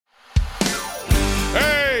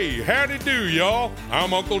howdy do, y'all.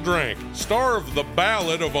 I'm Uncle Drank, star of The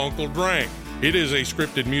Ballad of Uncle Drank. It is a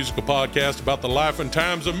scripted musical podcast about the life and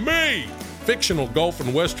times of me, fictional golf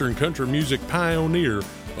and western country music pioneer,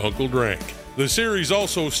 Uncle Drank. The series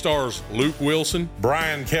also stars Luke Wilson,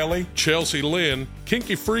 Brian Kelly, Chelsea Lynn,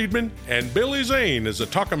 Kinky Friedman, and Billy Zane as a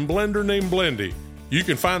talking blender named Blendy. You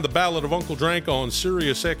can find The Ballad of Uncle Drank on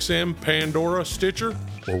SiriusXM, Pandora, Stitcher,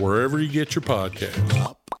 or wherever you get your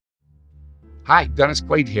podcasts. Hi, Dennis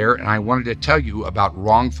Quaid here, and I wanted to tell you about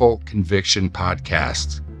Wrongful Conviction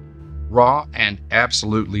Podcasts. Raw and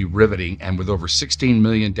absolutely riveting, and with over 16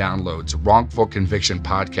 million downloads, Wrongful Conviction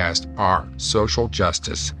Podcasts are social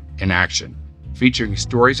justice in action, featuring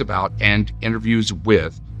stories about and interviews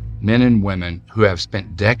with men and women who have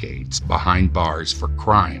spent decades behind bars for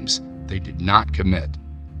crimes they did not commit.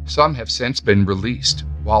 Some have since been released,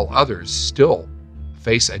 while others still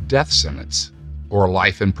face a death sentence or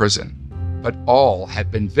life in prison. But all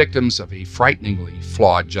have been victims of a frighteningly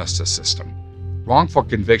flawed justice system. Wrongful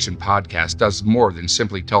Conviction Podcast does more than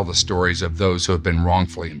simply tell the stories of those who have been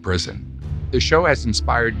wrongfully in prison. The show has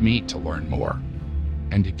inspired me to learn more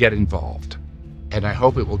and to get involved, and I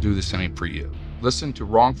hope it will do the same for you. Listen to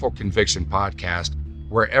Wrongful Conviction Podcast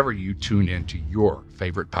wherever you tune into your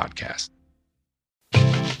favorite podcast.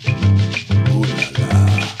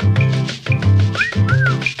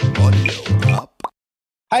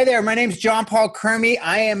 Hi there, my name's John Paul Kermy.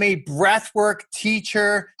 I am a breathwork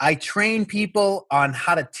teacher. I train people on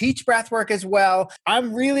how to teach breathwork as well.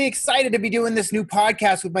 I'm really excited to be doing this new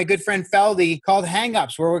podcast with my good friend Feldy called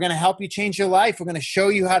Hang-Ups, where we're going to help you change your life. We're going to show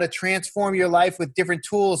you how to transform your life with different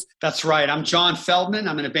tools. That's right. I'm John Feldman.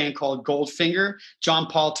 I'm in a band called Goldfinger. John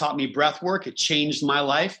Paul taught me breathwork. It changed my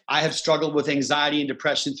life. I have struggled with anxiety and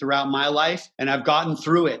depression throughout my life, and I've gotten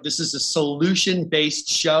through it. This is a solution-based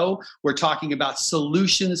show. We're talking about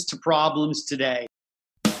solutions to problems today.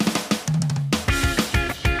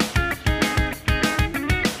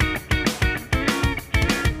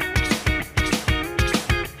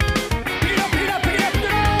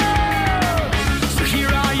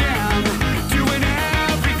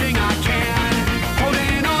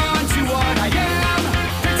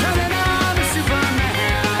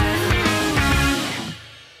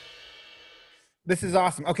 This is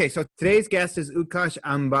awesome. Okay, so today's guest is Utkarsh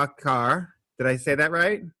Ambadkar. Did I say that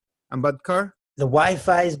right? Ambadkar? The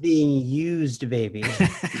Wi-Fi is being used, baby.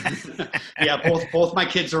 Yeah, both my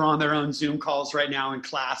kids are on their own Zoom calls right now in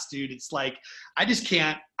class, dude. It's like, I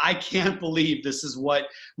can't believe this is what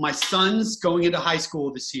my son's going into high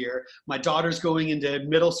school this year. My daughter's going into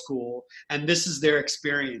middle school, and this is their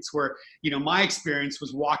experience where, my experience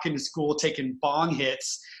was walking to school, taking bong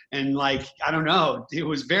hits, and I don't know, it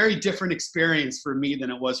was very different experience for me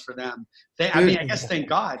than it was for them. I guess thank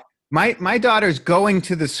God. My daughter's going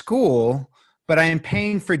to the school, but I am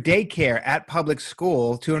paying for daycare at public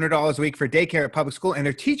school, $200 a week for daycare at public school, and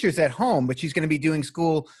her teacher's at home, but she's going to be doing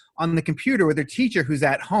school on the computer with her teacher who's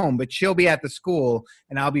at home, but she'll be at the school,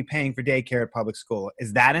 and I'll be paying for daycare at public school.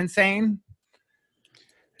 Is that insane?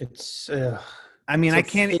 It's I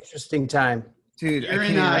can't. Interesting time. Dude,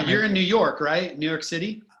 you're in New York, right? New York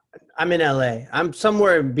City? I'm in LA. I'm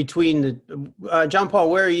somewhere between the John Paul,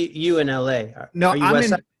 where are you in LA?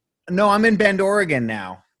 No, I'm in Bend, Oregon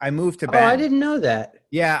now. I moved to Bend. Oh, I didn't know that.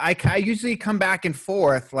 Yeah, I usually come back and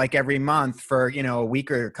forth every month for, a week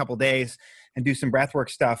or a couple days and do some breathwork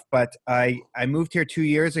stuff. But I moved here 2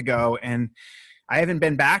 years ago, and I haven't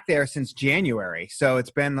been back there since January. So it's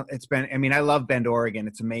been, I love Bend, Oregon.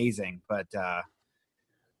 It's amazing. But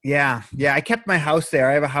yeah, I kept my house there.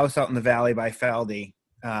 I have a house out in the valley by Feldy.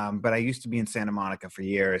 But I used to be in Santa Monica for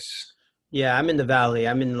years. Yeah, I'm in the valley.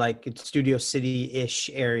 I'm in Studio City-ish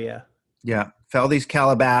area. Yeah. Feldy's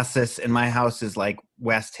Calabasas, and my house is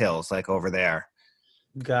West Hills, over there.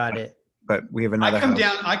 Got it. But we have another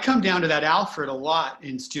I come down to that Alfred a lot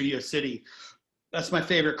in Studio City. That's my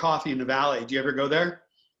favorite coffee in the valley. Do you ever go there?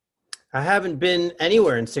 I haven't been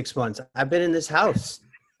anywhere in 6 months. I've been in this house.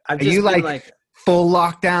 Are you full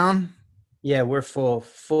lockdown? Yeah, we're full.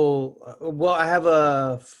 Well, I have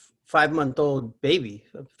a 5-month-old baby,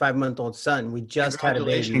 a 5-month-old son. We just had a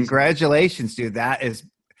baby. Congratulations, dude. That is,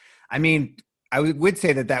 I would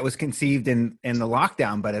say that was conceived in the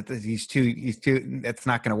lockdown, but he's too, that's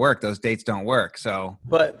not going to work. Those dates don't work. So,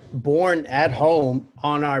 but born at home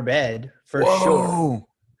on our bed for sure.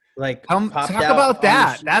 Talk about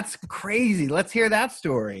that. That's crazy. Let's hear that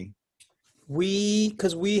story.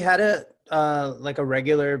 Because we had a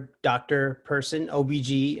regular doctor person,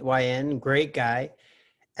 OBGYN, great guy.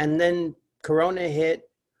 And then Corona hit,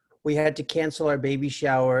 we had to cancel our baby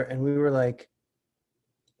shower. And we were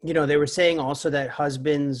they were saying also that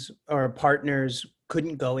husbands or partners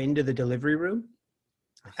couldn't go into the delivery room.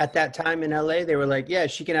 At that time in LA, they were like, yeah,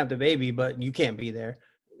 she can have the baby, but you can't be there.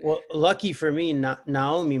 Well, lucky for me,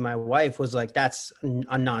 Naomi, my wife, was like, that's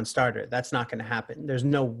a non-starter. That's not going to happen. There's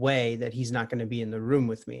no way that he's not going to be in the room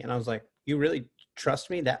with me. And I was like, you really trust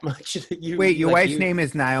me that much? Wait, your wife's name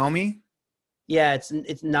is Naomi? Yeah,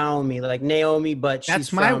 it's Naomi, like Naomi, but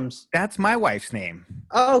that's my wife's name.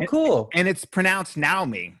 Oh, cool. And it's pronounced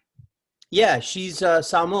Naomi. Yeah, she's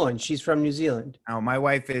Samoan. She's from New Zealand. Oh, my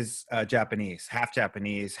wife is Japanese, half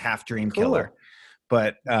dream killer.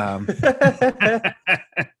 But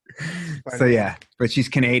so yeah, but she's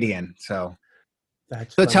Canadian. So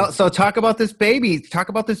talk about this baby. Talk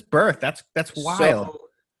about this birth. That's wild.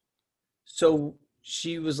 So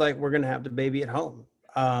she was like, we're gonna have the baby at home.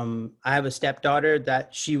 I have a stepdaughter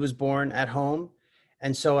that she was born at home.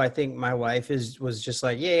 And so I think my wife was just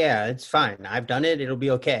like, yeah, it's fine. I've done it. It'll be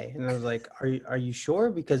okay. And I was like, are you sure?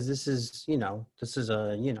 Because this is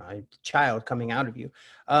a child coming out of you.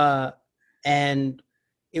 And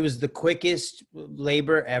it was the quickest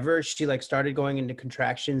labor ever. She like started going into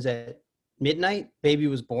contractions at midnight. Baby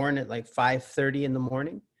was born at like 5:30 in the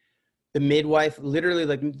morning. The midwife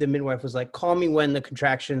was like, call me when the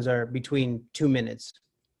contractions are between 2 minutes.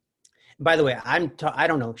 By the way, I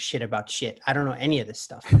don't know shit about shit. I don't know any of this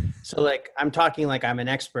stuff. So like, I'm talking like I'm an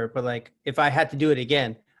expert, but like if I had to do it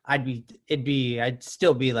again, I'd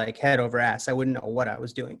still be like head over ass. I wouldn't know what I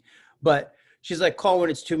was doing. But she's like, call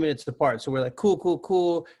when it's 2 minutes apart. So we're like,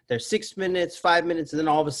 cool. There's 6 minutes, 5 minutes. And then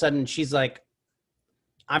all of a sudden she's like,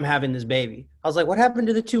 I'm having this baby. I was like, what happened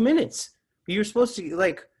to the 2 minutes? You were supposed to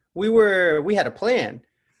like, we had a plan,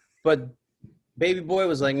 but baby boy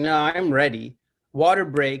was like, no, I'm ready. Water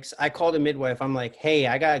breaks. I called the midwife. I'm like, hey,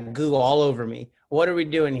 I got goo all over me. What are we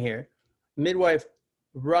doing here? Midwife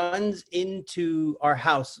runs into our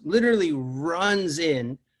house, literally runs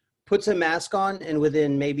in, puts a mask on, and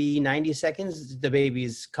within maybe 90 seconds, the baby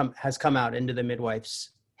has come out into the midwife's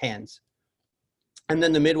hands. And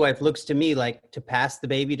then the midwife looks to me like to pass the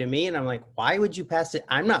baby to me. And I'm like, why would you pass it?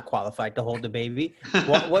 I'm not qualified to hold the baby.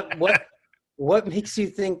 What makes you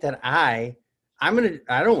think that I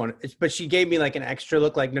don't want it. But she gave me like an extra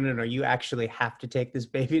look like, no, you actually have to take this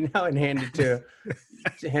baby now and hand it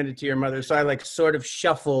to your mother. So I like sort of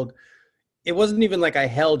shuffled. It wasn't even like I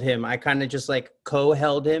held him. I kind of just like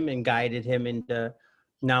co-held him and guided him into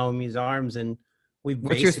Naomi's arms. And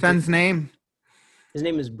what's your son's name? His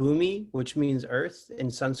name is Bhumi, which means earth in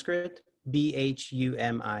Sanskrit.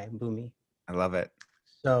 Bhumi, Bhumi. I love it.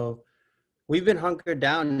 So we've been hunkered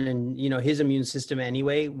down, and, his immune system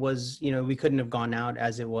anyway was, we couldn't have gone out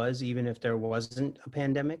as it was, even if there wasn't a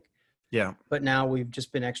pandemic. Yeah. But now we've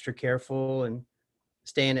just been extra careful and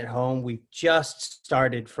staying at home. We've just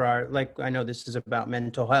started I know this is about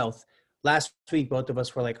mental health. Last week, both of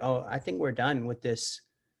us were like, oh, I think we're done with this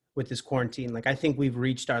quarantine. Like, I think we've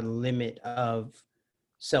reached our limit of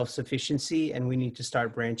self-sufficiency, and we need to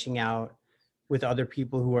start branching out with other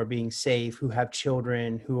people who are being safe, who have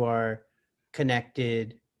children, who are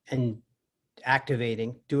connected and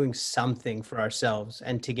activating, doing something for ourselves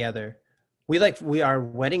and together. Our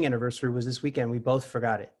wedding anniversary was this weekend. We both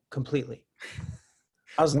forgot it completely.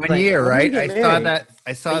 I was 1 year, right? I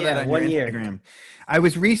saw that on your Instagram. Year. I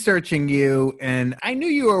was researching you, and I knew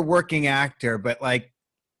you were a working actor, but like,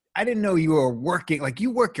 I didn't know you were working. Like,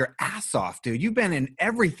 you work your ass off, dude. You've been in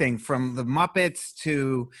everything from the Muppets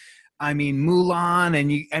to,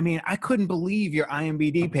 Mulan. And I couldn't believe your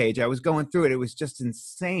IMDb page. I was going through it. It was just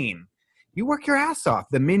insane. You work your ass off.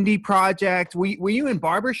 The Mindy Project. Were you in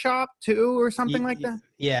Barbershop too or something like that?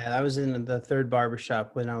 Yeah, I was in the third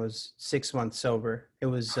Barbershop when I was 6 months sober. It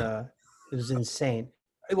was insane.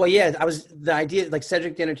 Well, yeah, the idea, like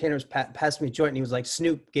Cedric the Entertainer was passed me a joint, and he was like,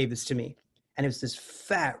 Snoop gave this to me. And it was this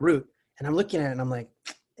fat root. And I'm looking at it and I'm like,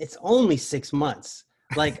 it's only 6 months.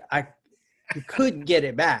 Like, you could get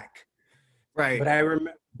it back. Right. But I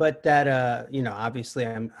remember, but that, obviously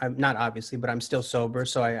I'm not obviously, but I'm still sober.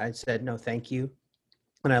 So I said, no, thank you.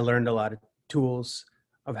 And I learned a lot of tools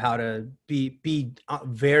of how to be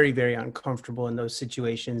very, very uncomfortable in those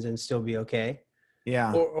situations and still be okay.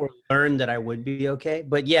 Yeah. Or learn that I would be okay.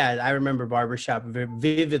 But yeah, I remember Barbershop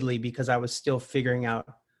vividly because I was still figuring out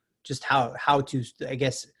just how to, I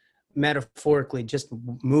guess, metaphorically just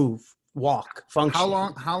move, walk, function.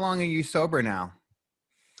 How long are you sober now?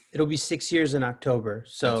 It'll be 6 years in October.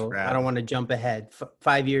 So I don't want to jump ahead.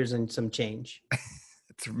 5 years and some change.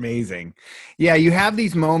 It's amazing. Yeah. You have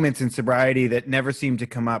these moments in sobriety that never seem to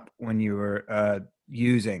come up when you were,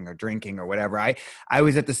 using or drinking or whatever. I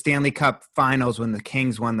was at the Stanley Cup Finals when the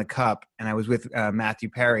Kings won the cup, and I was with Matthew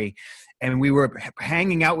Perry, and we were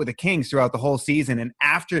hanging out with the Kings throughout the whole season. And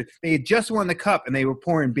after they had just won the cup, and they were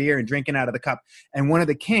pouring beer and drinking out of the cup, and one of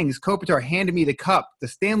the Kings, Kopitar, handed me the cup, the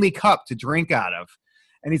Stanley Cup, to drink out of.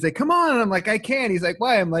 And he's like, come on. And I'm like, I can't. He's like,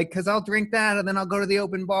 why? I'm like, because I'll drink that, and then I'll go to the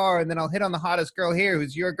open bar, and then I'll hit on the hottest girl here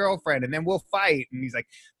who's your girlfriend, and then we'll fight. And he's like,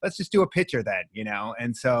 let's just do a picture then, you know?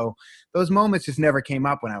 And so those moments just never came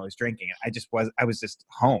up when I was drinking. I was just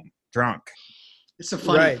home, drunk. It's a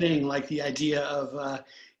funny thing, like the idea of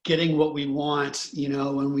getting what we want, you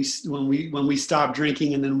know, when we stop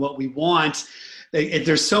drinking, and then what we want.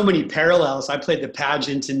 There's so many parallels. I played the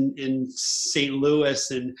pageant in St.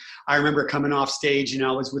 Louis, and I remember coming off stage, you know,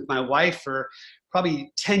 I was with my wife for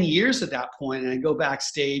probably 10 years at that point, and I go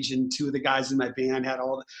backstage, and two of the guys in my band had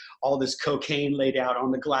all this cocaine laid out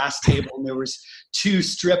on the glass table, and there was two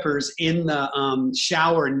strippers in the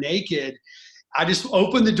shower naked. I just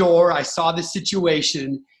opened the door, I saw the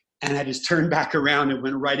situation, and I just turned back around and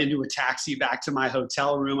went right into a taxi back to my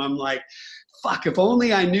hotel room. I'm like, fuck, if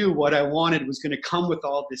only I knew what I wanted was going to come with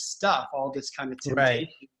all this stuff, all this kind of temptation. Right.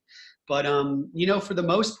 But, you know, for the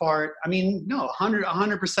most part, I mean, no,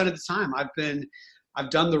 100% of the time I've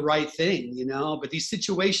done the right thing, you know, but these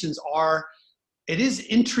situations it is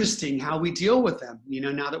interesting how we deal with them, you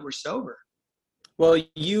know, now that we're sober. Well,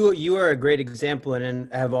 you are a great example,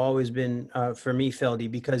 and have always been for me,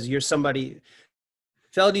 Feldy, because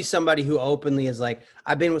Feldy's somebody who openly is like,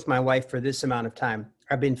 I've been with my wife for this amount of time.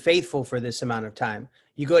 I've been faithful for this amount of time.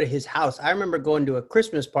 You go to his house. I remember going to a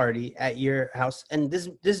Christmas party at your house, and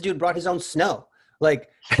this dude brought his own snow. Like,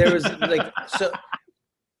 there was like, so,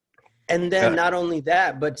 and then not only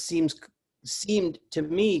that, but seemed to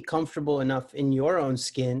me comfortable enough in your own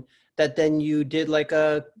skin that then you did like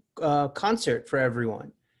a concert for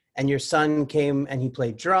everyone, and your son came and he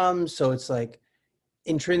played drums. So it's like,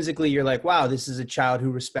 intrinsically you're like, wow, this is a child who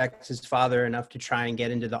respects his father enough to try and get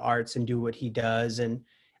into the arts and do what he does. And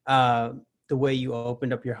the way you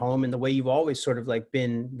opened up your home, and the way you've always sort of like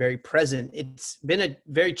been very present. It's been a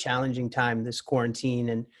very challenging time, this quarantine,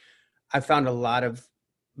 and I found a lot of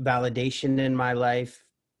validation in my life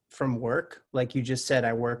from work. Like you just said,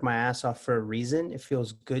 I work my ass off for a reason. It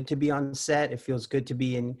feels good to be on set. It feels good to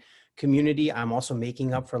be in community. I'm also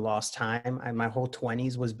making up for lost time. My whole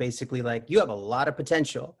 20s was basically like, you have a lot of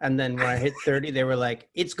potential. And then when I hit 30, they were like,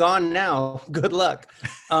 it's gone now. Good luck.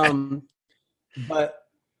 But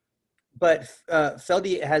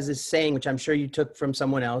Feldy has this saying, which I'm sure you took from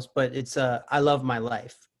someone else, but it's I love my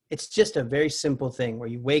life. It's just a very simple thing where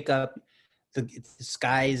you wake up, the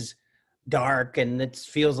sky's dark, and it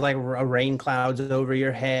feels like a rain clouds over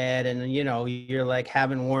your head, and you know you're like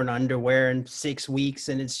haven't worn underwear in 6 weeks,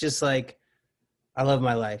 and it's just like, I love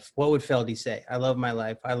my life. What would Feldy say? I love my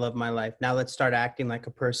life. I love my life. Now let's start acting like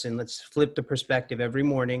a person. Let's flip the perspective every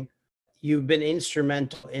morning. You've been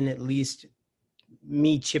instrumental in at least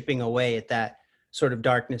me chipping away at that sort of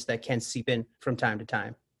darkness that can seep in from time to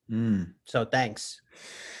time. So thanks.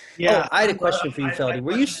 Yeah, I had a question for you, Feldy.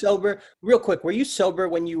 Were you sober? Real quick, were you sober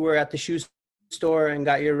when you were at the shoe store and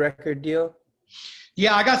got your record deal?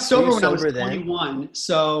 Yeah, I got sober when I was 21.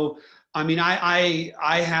 So, I mean,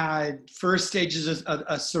 I had first stages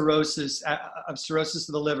of cirrhosis of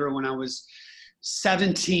the liver when I was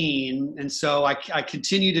 17, and so I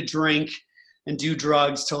continued to drink and do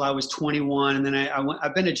drugs till I was 21, and then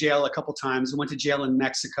I've been to jail a couple times. I went to jail in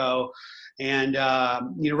Mexico. And,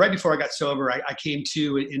 you know, right before I got sober, I came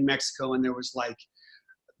to in Mexico, and there was like,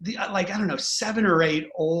 I don't know, 7 or 8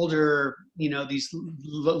 older, you know, these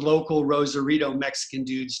local Rosarito Mexican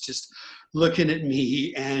dudes just looking at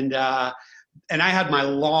me. And I had my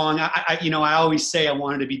long, you know, I always say I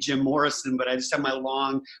wanted to be Jim Morrison, but I just had my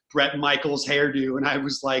long Bret Michaels hairdo. And I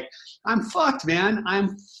was like, I'm fucked, man.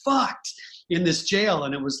 I'm fucked in this jail.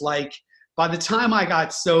 And it was like, by the time I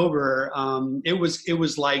got sober, it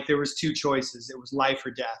was like there was 2 choices. It was life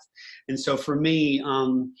or death. And so for me,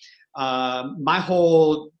 my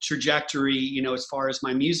whole trajectory, you know, as far as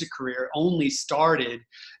my music career, only started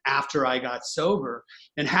after I got sober.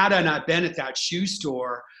 And had I not been at that shoe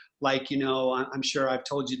store, like, you know, I'm sure I've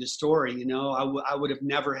told you the story, you know, I would have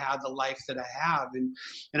never had the life that I have.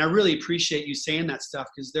 And I really appreciate you saying that stuff,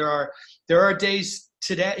 because there are days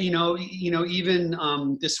today, you know,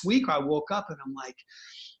 even this week I woke up and I'm like,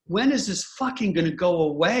 when is this fucking going to go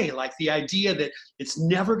away? Like the idea that it's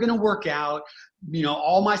never going to work out, you know,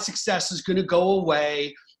 all my success is going to go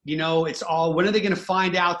away. You know, it's all, when are they going to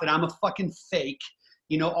find out that I'm a fucking fake?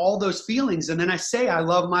 You know, all those feelings. And then I say, I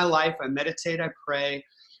love my life. I meditate, I pray.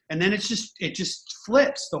 And then it just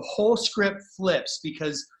flips. The whole script flips,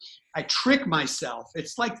 because I trick myself.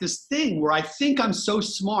 It's like this thing where I think I'm so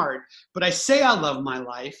smart, but I say I love my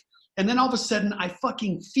life. And then all of a sudden I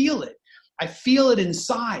fucking feel it. I feel it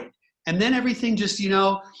inside. And then everything just,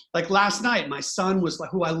 like last night, my son was like,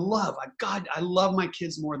 who I love. I love my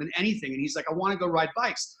kids more than anything. And he's like, I want to go ride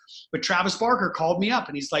bikes. But Travis Barker called me up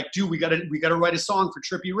and he's like, dude, we gotta write a song for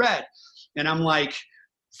Trippie Redd. And I'm like,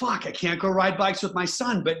 fuck, I can't go ride bikes with my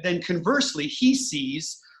son. But then conversely, he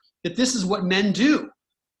sees that this is what men do.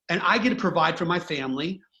 And I get to provide for my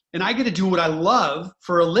family and I get to do what I love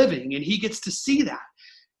for a living. And he gets to see that.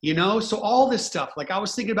 So all this stuff, like I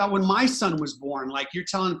was thinking about when my son was born, like you're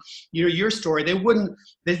telling, your story,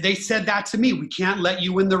 they said that to me. We can't let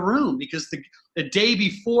you in the room because the day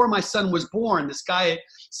before my son was born, this guy at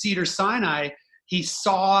Cedars-Sinai, he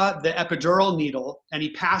saw the epidural needle and he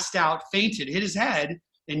passed out, fainted, hit his head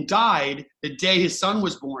and died the day his son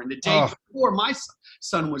was born, the day before my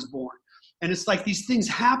son was born. And it's like these things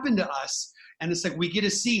happen to us. And it's like we get to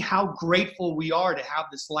see how grateful we are to have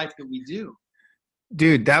this life that we do.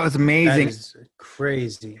 Dude, that was amazing. That is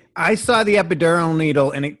crazy. I saw the epidural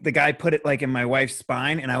needle and the guy put it like in my wife's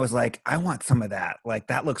spine. And I was like, I want some of that. Like,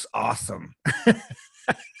 that looks awesome.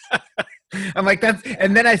 I'm like,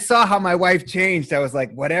 and then I saw how my wife changed. I was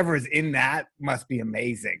like, whatever is in that must be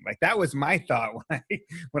amazing. Like, that was my thought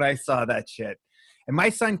when I saw that shit. And my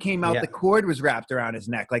son came out, the cord was wrapped around his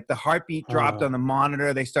neck. Like the heartbeat dropped on the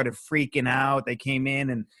monitor. They started freaking out. They came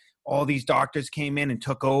in and all these doctors came in and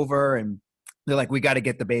took over and they're like, we got to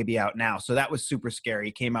get the baby out now. So that was super scary.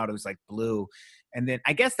 He came out, it was like blue. And then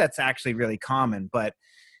I guess that's actually really common, but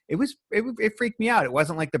it freaked me out. It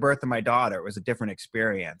wasn't like the birth of my daughter. It was a different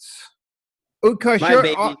experience.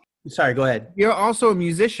 Utkarsh, sorry, go ahead. You're also a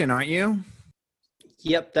musician, aren't you?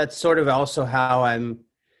 Yep. That's sort of also how I'm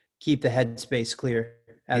keep the headspace clear,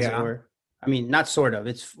 as it were. I mean, not sort of.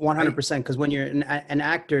 It's 100% because when you're an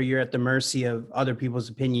actor, you're at the mercy of other people's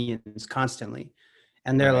opinions constantly.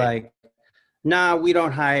 And they're like, nah, we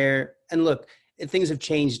don't hire. And look, things have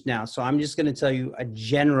changed now. So I'm just going to tell you a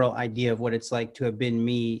general idea of what it's like to have been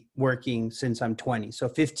me working since I'm 20. So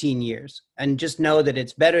 15 years. And just know that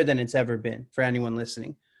it's better than it's ever been for anyone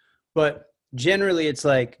listening. But generally, it's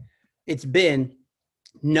like, it's been,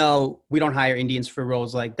 no, we don't hire Indians for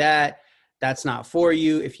roles like that. That's not for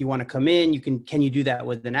you. If you want to come in, can you do that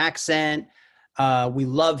with an accent? We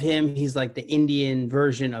love him. He's like the Indian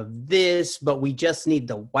version of this, but we just need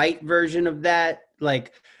the white version of that.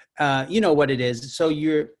 Like, you know what it is. So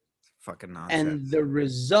you're fucking nonsense. And the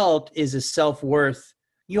result is a self-worth.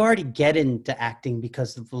 You already get into acting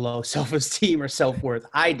because of low self-esteem or self-worth.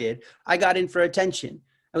 I did. I got in for attention.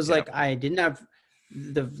 I was like, I didn't have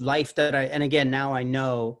the life that and again, now I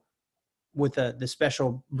know with the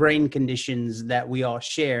special brain conditions that we all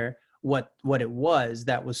share, what it was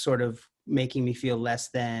that was sort of making me feel less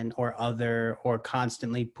than or other or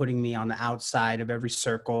constantly putting me on the outside of every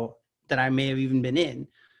circle that I may have even been in.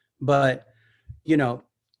 But,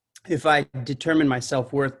 if I determine my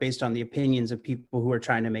self-worth based on the opinions of people who are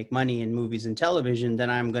trying to make money in movies and television, then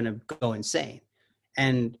I'm going to go insane.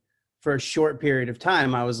 And for a short period of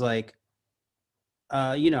time, I was like,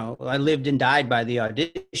 I lived and died by the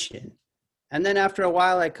audition. And then after a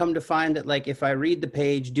while, I come to find that, like, if I read the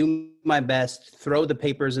page, do my best, throw the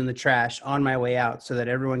papers in the trash on my way out so that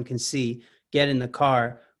everyone can see, get in the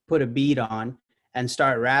car, put a beat on, and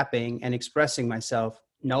start rapping and expressing myself,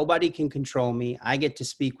 nobody can control me. I get to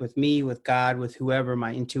speak with me, with God, with whoever,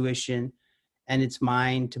 my intuition, and it's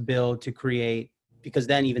mine to build, to create, because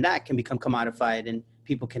then even that can become commodified and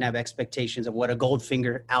people can have expectations of what a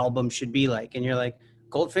Goldfinger album should be like. And you're like,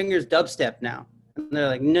 Goldfinger's dubstep now. And they're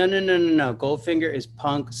like, no. Goldfinger is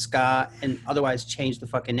punk, ska, and otherwise change the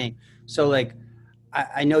fucking name. So like,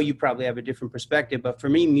 I know you probably have a different perspective, but for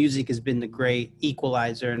me, music has been the great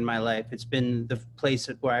equalizer in my life. It's been the place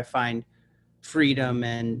where I find freedom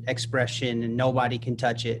and expression and nobody can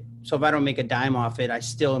touch it. So if I don't make a dime off it, I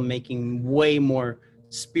still am making way more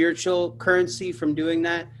spiritual currency from doing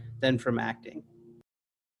that than from acting.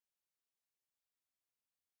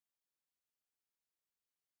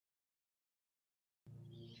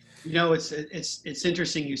 It's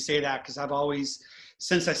interesting you say that because I've always,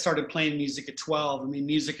 since I started playing music at 12, I mean,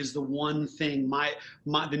 music is the one thing,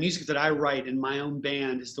 the music that I write in my own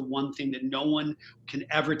band is the one thing that no one can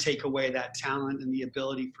ever take away, that talent and the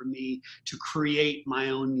ability for me to create my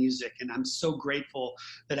own music. And I'm so grateful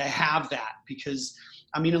that I have that because,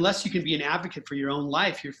 I mean, unless you can be an advocate for your own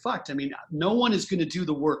life, you're fucked. I mean, no one is going to do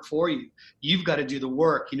the work for you. You've got to do the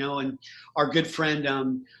work, and our good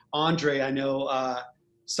friend, Andre, I know,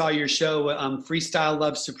 saw your show, Freestyle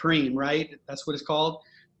Love Supreme, right? That's what it's called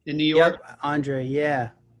in New York. Yep, Andre,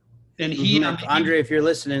 yeah. And he, Andre, if you're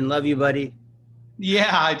listening, love you, buddy.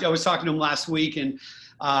 Yeah, I was talking to him last week, and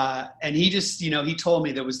he just, he told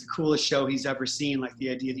me that was the coolest show he's ever seen. Like the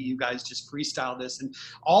idea that you guys just freestyle this, and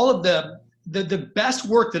all of the best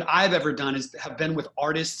work that I've ever done have been with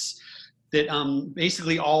artists that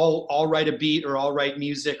basically all write a beat or all write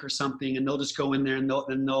music or something, and they'll just go in there and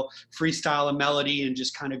they'll freestyle a melody and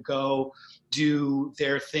just kind of go do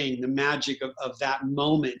their thing, the magic of that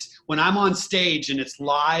moment. When I'm on stage and it's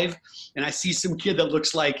live and I see some kid that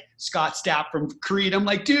looks like Scott Stapp from Creed, I'm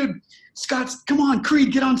like, dude, come on,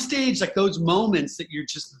 Creed, get on stage. Like those moments that you're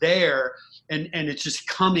just there and it's just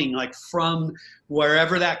coming like from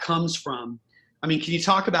wherever that comes from. I mean, can you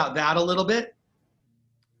talk about that a little bit?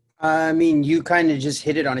 I mean, you kind of just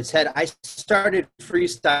hit it on its head. I started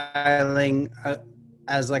freestyling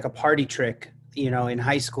as like a party trick, in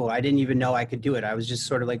high school. I didn't even know I could do it. I was just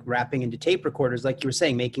sort of like rapping into tape recorders, like you were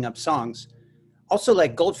saying, making up songs. Also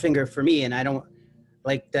like Goldfinger for me, and I don't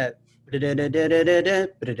like that.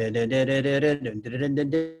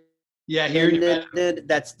 Yeah, here.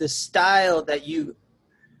 That's the style that you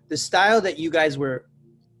guys were,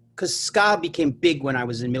 because ska became big when I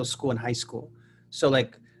was in middle school and high school. So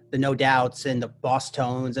like the No Doubts and the Boss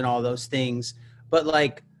Tones and all those things, but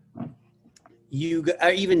like you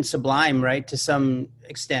are even Sublime, right, to some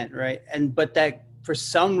extent, right? But that for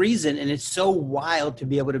some reason, and it's so wild to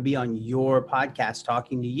be able to be on your podcast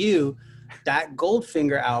talking to you, that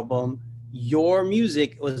Goldfinger album, your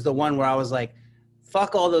music was the one where I was like,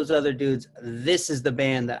 fuck all those other dudes. This is the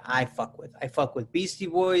band that I fuck with. I fuck with Beastie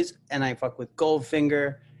Boys and I fuck with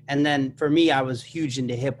Goldfinger. And then for me, I was huge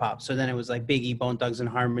into hip hop. So then it was like Biggie, Bone Thugs and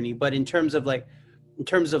Harmony. But in terms of like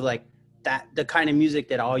that, the kind of music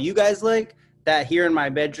that all you guys like, that Here in My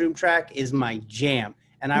Bedroom track is my jam.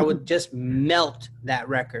 And I would just melt that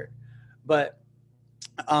record. But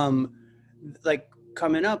like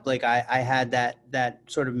coming up, like I had that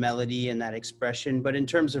sort of melody and that expression. But in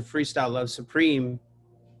terms of Freestyle Love Supreme,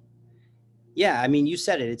 yeah, I mean, you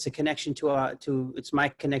said it. It's a connection to it's my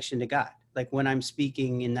connection to God. Like when I'm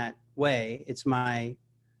speaking in that way,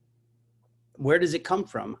 where does it come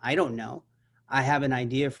from? I don't know. I have an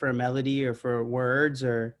idea for a melody or for words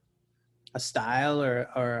or a style or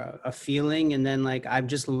a feeling. And then like, I've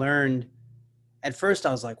just learned, at first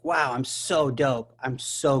I was like, wow, I'm so dope. I'm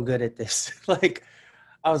so good at this. Like,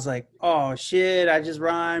 I was like, oh shit, I just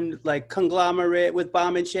rhymed like conglomerate with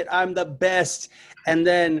bomb and shit. I'm the best. And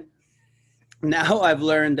then now I've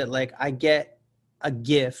learned that like, I get a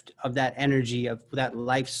gift of that energy, of that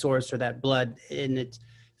life source or that blood, and it's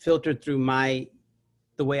filtered through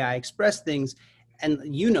the way I express things.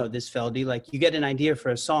 And you know this, Feldy, like you get an idea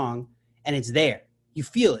for a song and it's there. You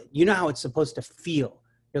feel it. You know how it's supposed to feel.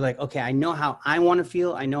 You're like, okay, I know how I want to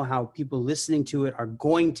feel. I know how people listening to it are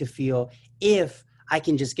going to feel if I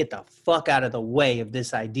can just get the fuck out of the way of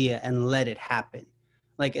this idea and let it happen.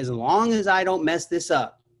 Like as long as I don't mess this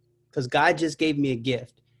up, because God just gave me a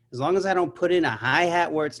gift. As long as I don't put in a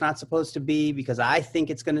hi-hat where it's not supposed to be because I think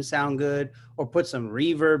it's going to sound good, or put some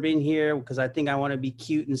reverb in here because I think I want to be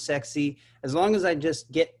cute and sexy, as long as I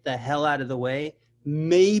just get the hell out of the way,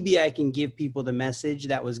 maybe I can give people the message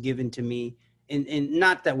that was given to me. And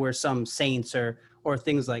not that we're some saints or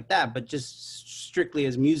things like that, but just strictly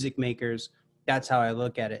as music makers, that's how I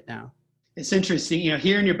look at it now. It's interesting.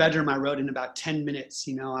 Here in Your Bedroom, I wrote in about 10 minutes.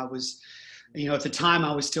 I was... at the time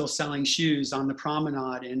I was still selling shoes on the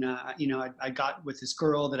promenade, and I got with this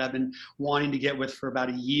girl that I've been wanting to get with for about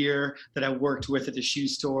a year, that I worked with at the shoe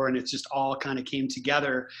store, and it just all kind of came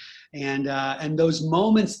together. And those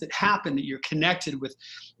moments that happen, that you're connected with,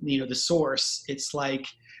 the source. It's like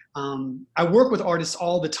I work with artists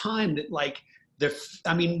all the time that like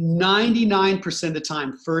 99% of the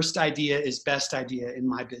time, first idea is best idea in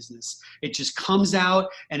my business. It just comes out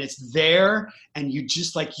and it's there. And you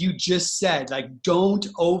just, like you just said, like, don't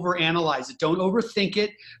overanalyze it. Don't overthink it.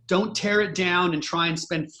 Don't tear it down and try and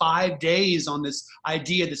spend 5 days on this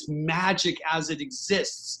idea, this magic as it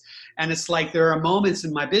exists. And it's like, there are moments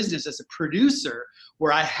in my business as a producer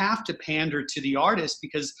where I have to pander to the artist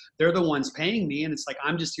because they're the ones paying me. And it's like,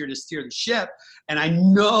 I'm just here to steer the ship. And I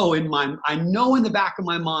know in the back of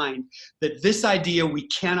my mind that this idea we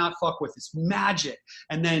cannot fuck with. It's magic.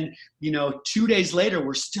 And then, 2 days later,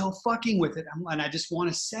 we're still fucking with it. And I just want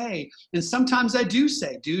to say, and sometimes I do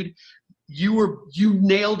say, dude, you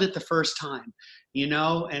nailed it the first time,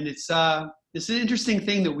 and it's an interesting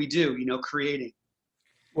thing that we do, creating.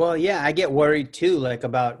 Well, yeah, I get worried too, like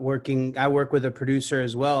about working. I work with a producer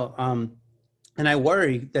as well. And I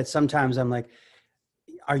worry that sometimes I'm like,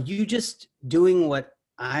 are you just doing what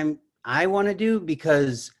I want to do?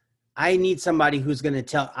 Because I need somebody who's going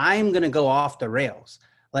to I'm going to go off the rails.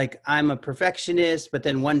 Like I'm a perfectionist, but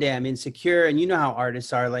then one day I'm insecure. And you know how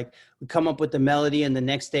artists are, like we come up with the melody and the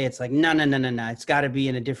next day it's like, no. It's got to be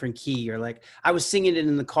in a different key. Or like I was singing it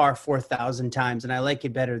in the car 4,000 times and I like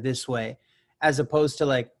it better this way, as opposed to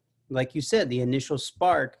like you said, the initial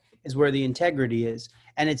spark is where the integrity is.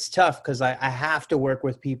 And it's tough because I have to work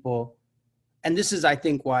with people. And this is, I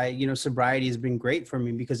think, why, you know, sobriety has been great for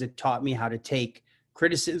me, because it taught me how to take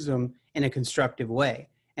criticism in a constructive way.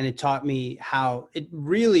 And it taught me how it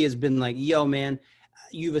really has been like, yo, man,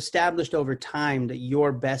 you've established over time that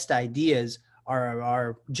your best ideas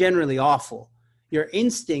are generally awful. Your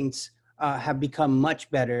instincts have become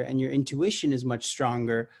much better and your intuition is much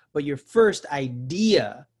stronger. But your first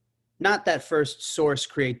idea, not that first source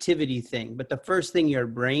creativity thing, but the first thing your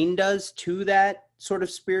brain does to that sort of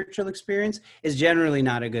spiritual experience is generally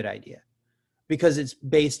not a good idea, because it's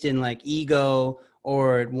based in like ego,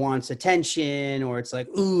 or it wants attention, or it's like,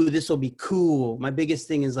 ooh, this will be cool. My biggest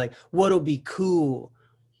thing is like, what'll be cool?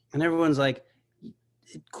 And everyone's like,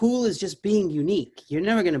 cool is just being unique. You're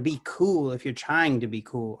never going to be cool if you're trying to be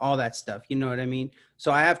cool, all that stuff. You know what I mean?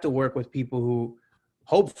 So I have to work with people who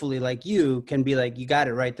hopefully, like you, can be like, you got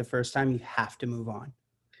it right the first time, you have to move on.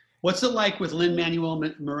 What's it like with Lin-Manuel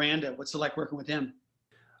Miranda? What's it like working with him?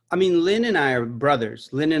 I mean, Lin and I are brothers.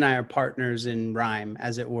 Lin and I are partners in rhyme,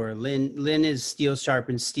 as it were. Lin is steel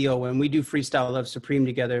sharpens steel. When we do Freestyle Love Supreme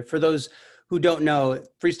together, for those who don't know,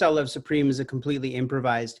 Freestyle Love Supreme is a completely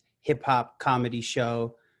improvised hip hop comedy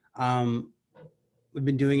show. We've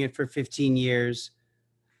been doing it for 15 years.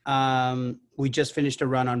 We just finished a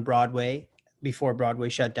run on Broadway before Broadway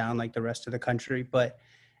shut down like the rest of the country. But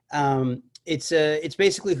it's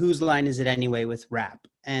basically Whose Line Is It Anyway with rap.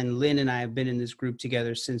 And Lin and I have been in this group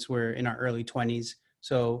together since we're in our early 20s.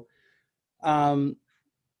 So Lin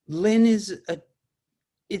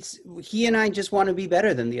he and I just want to be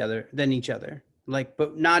better than each other. Like,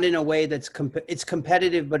 but not in a way that's it's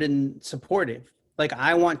competitive, but in supportive. Like,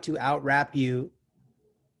 I want to out rap you,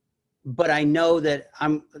 but I know that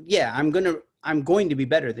I'm going to be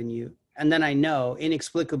better than you. And then I know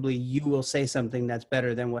inexplicably you will say something that's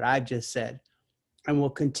better than what I've just said. And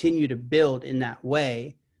we'll continue to build in that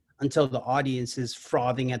way until the audience is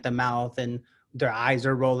frothing at the mouth and their eyes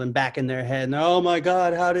are rolling back in their head. And oh my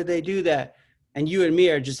God, how did they do that? And you and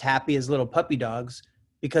me are just happy as little puppy dogs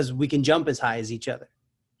because we can jump as high as each other.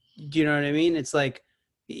 Do you know what I mean? It's like,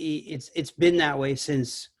 it's been that way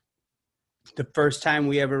since the first time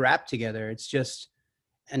we ever rapped together. It's just,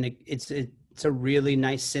 and it's a really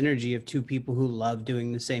nice synergy of two people who love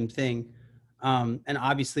doing the same thing. And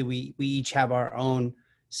obviously we each have our own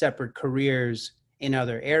separate careers in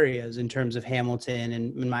other areas in terms of Hamilton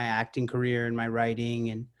and my acting career and my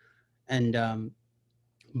writing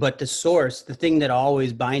but the thing that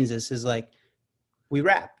always binds us is like, we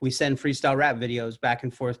rap, we send freestyle rap videos back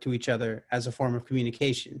and forth to each other as a form of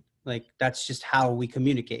communication. Like, that's just how we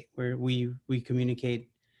communicate, where we communicate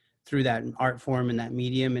through that art form and that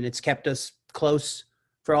medium. And it's kept us close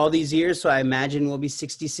for all these years. So I imagine we'll be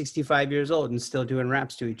 60, 65 years old and still doing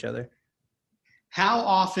raps to each other. How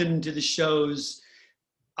often do the shows,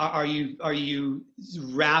 are you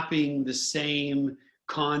rapping the same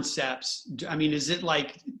concepts? I mean, is it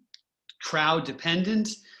like crowd dependent?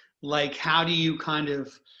 Like, how do you kind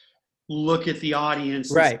of look at the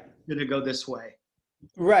audience? Right. It's going to go this way.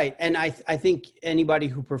 Right. And I think anybody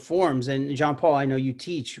who performs, and Jean Paul, I know you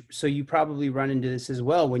teach, so you probably run into this as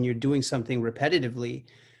well when you're doing something repetitively.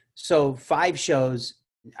 So 5 shows,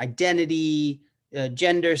 identity,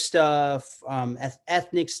 gender stuff,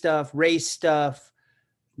 ethnic stuff, race stuff,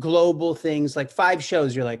 global things, like 5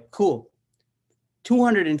 shows, you're like, cool.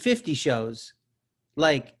 250 shows,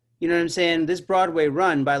 like, you know what I'm saying? This Broadway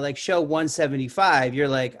run, by like show 175, you're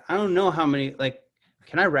like, I don't know how many, like,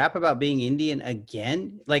 can I rap about being Indian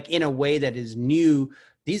again? Like, in a way that is new.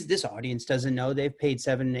 This audience doesn't know. They've paid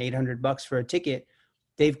 $700-800 for a ticket.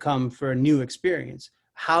 They've come for a new experience.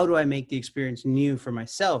 How do I make the experience new for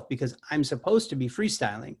myself? Because I'm supposed to be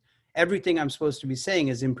freestyling. Everything I'm supposed to be saying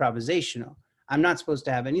is improvisational. I'm not supposed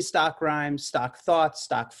to have any stock rhymes, stock thoughts,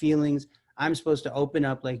 stock feelings. I'm supposed to open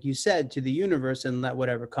up, like you said, to the universe and let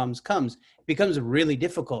whatever comes. It becomes really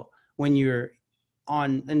difficult when you're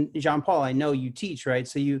on, and Jean Paul, I know you teach, right?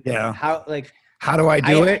 So how do I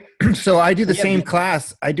do it? So I do the same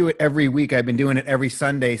class. I do it every week. I've been doing it every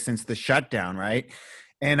Sunday since the shutdown, right?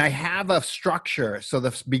 And I have a structure. So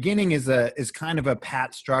the beginning is kind of a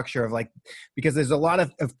pat structure of like, because there's a lot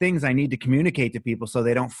of things I need to communicate to people so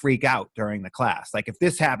they don't freak out during the class. Like, if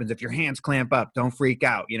this happens, if your hands clamp up, don't freak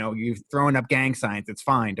out. You know, you're throwing up gang signs, it's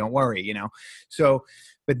fine. Don't worry, you know? So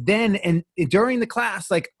But then, and during the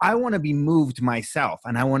class, like I want to be moved myself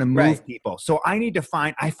and I want to move Right. people. So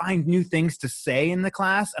I find new things to say in the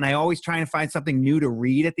class, and I always try and find something new to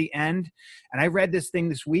read at the end. And I read this thing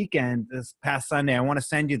this past Sunday. I want to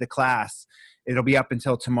send you the class. It'll be up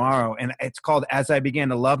until tomorrow. And it's called As I Began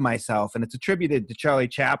to Love Myself. And it's attributed to Charlie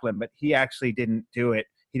Chaplin, but he actually didn't do it.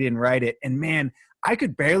 He didn't write it. And man, I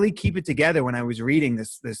could barely keep it together when I was reading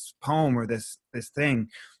this poem or this thing.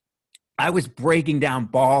 I was breaking down,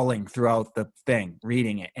 bawling throughout the thing,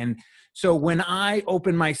 reading it. And so when I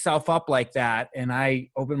open myself up like that, and I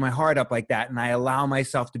open my heart up like that, and I allow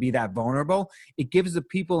myself to be that vulnerable, it gives the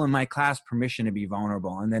people in my class permission to be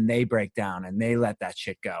vulnerable. And then they break down and they let that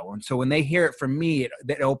shit go. And so when they hear it from me,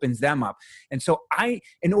 it opens them up. And so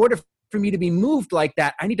in order for me to be moved like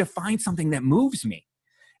that, I need to find something that moves me.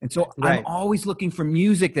 And so Right. I'm always looking for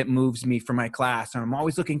music that moves me for my class. And I'm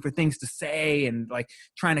always looking for things to say and like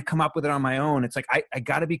trying to come up with it on my own. It's like, I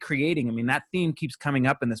got to be creating. I mean, that theme keeps coming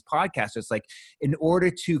up in this podcast. It's like, in order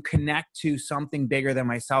to connect to something bigger than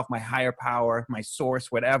myself, my higher power, my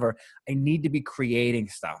source, whatever, I need to be creating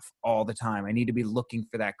stuff all the time. I need to be looking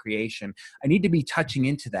for that creation. I need to be touching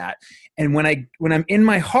into that. And when I'm in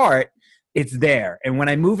my heart, it's there. And when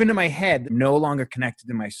I move into my head, I'm no longer connected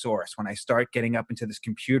to my source when I start getting up into this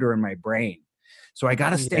computer in my brain. So I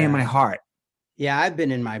got to stay in my heart. Yeah, I've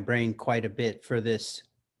been in my brain quite a bit for this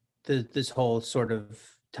whole sort of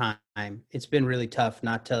time. It's been really tough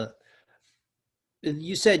not to,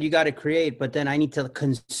 you said you got to create, but then I need to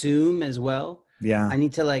consume as well. Yeah. I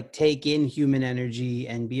need to like take in human energy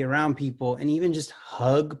and be around people and even just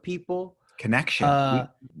hug people. Connection.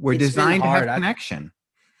 We're it's been designed to have hard. connection.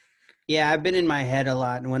 Yeah, I've been in my head a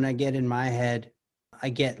lot. And when I get in my head, I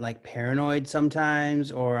get like paranoid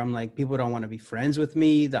sometimes, or I'm like, people don't want to be friends with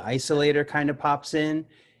me. The isolator kind of pops in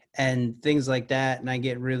and things like that. And I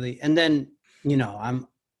get really, and then, you know, I'm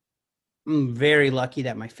very lucky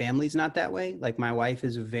that my family's not that way. Like my wife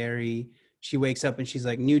is she wakes up and she's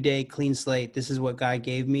like, new day, clean slate. This is what God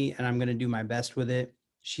gave me, and I'm going to do my best with it.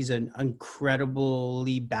 She's an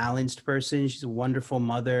incredibly balanced person. She's a wonderful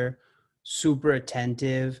mother, super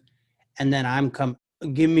attentive. And then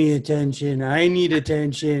give me attention. I need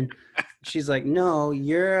attention. She's like, no,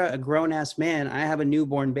 you're a grown ass man. I have a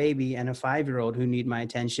newborn baby and a 5-year-old who need my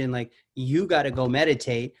attention. Like, you got to go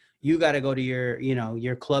meditate. You got to go to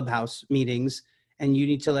your clubhouse meetings, and you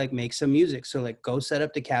need to like make some music. So like, go set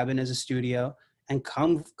up the cabin as a studio and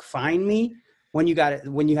come find me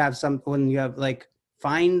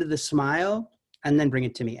find the smile and then bring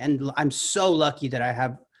it to me. And I'm so lucky that I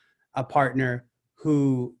have a partner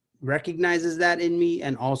who recognizes that in me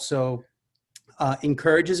and also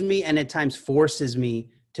encourages me and at times forces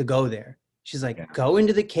me to go there. She's like, go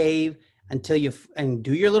into the cave and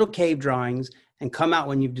do your little cave drawings and come out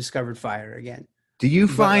when you've discovered fire again. Do you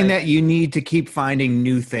find that you need to keep finding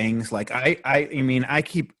new things? Like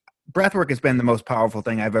breathwork has been the most powerful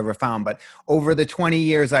thing I've ever found, but over the 20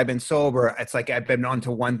 years I've been sober, it's like I've been on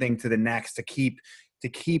to one thing to the next to keep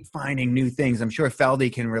finding new things. I'm sure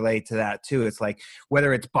Feldy can relate to that too. It's like,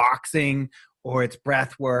 whether it's boxing or it's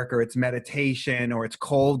breath work or it's meditation or it's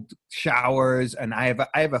cold showers. And I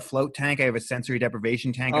have a float tank. I have a sensory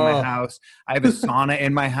deprivation tank in my house. I have a sauna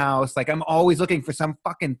in my house. Like, I'm always looking for some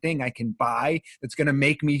fucking thing I can buy that's going to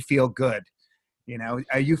make me feel good. You know,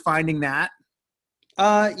 are you finding that?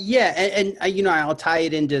 Yeah. And I'll tie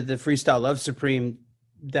it into the Freestyle Love Supreme,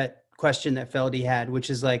 that question that Feldy had, which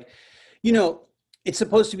is like, it's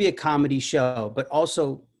supposed to be a comedy show, but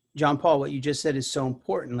also, John Paul, what you just said is so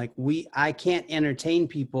important. Like, I can't entertain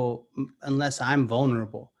people unless I'm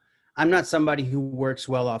vulnerable. I'm not somebody who works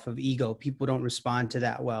well off of ego. People don't respond to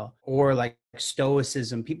that well. Or like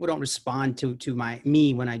stoicism. People don't respond to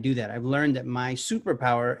me when I do that. I've learned that my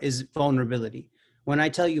superpower is vulnerability. When I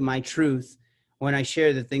tell you my truth, when I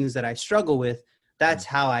share the things that I struggle with, that's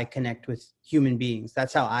how I connect with human beings.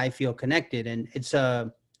 That's how I feel connected. And it's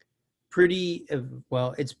it's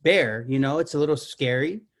bare, it's a little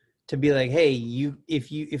scary to be like, hey,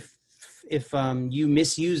 if you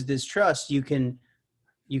misuse this trust, you can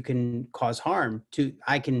cause harm to,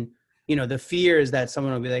 the fear is that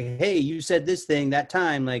someone will be like, hey, you said this thing that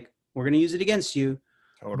time, like, we're going to use it against you.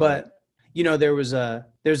 Totally. But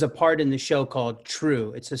there's a part in the show called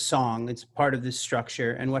True. It's a song. It's part of this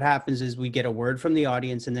structure. And what happens is we get a word from the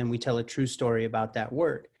audience and then we tell a true story about that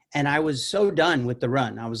word. And I was so done with the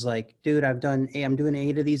run. I was like, dude, I'm doing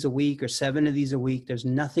 8 of these a week or 7 of these a week. There's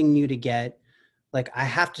nothing new to get. Like, I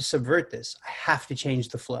have to subvert this. I have to change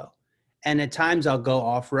the flow. And at times I'll go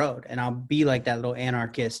off road and I'll be like that little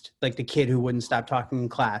anarchist, like the kid who wouldn't stop talking in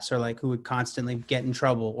class, or like who would constantly get in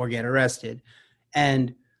trouble or get arrested.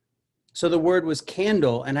 And So the word was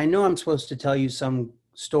candle. And I know I'm supposed to tell you some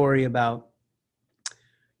story about,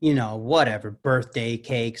 whatever, birthday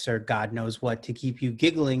cakes or God knows what to keep you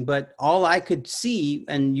giggling. But all I could see,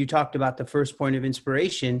 and you talked about the first point of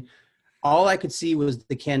inspiration, all I could see was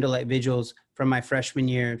the candlelight vigils from my freshman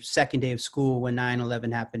year, second day of school when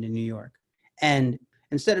 9/11 happened in New York. And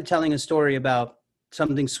instead of telling a story about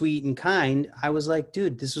something sweet and kind, I was like,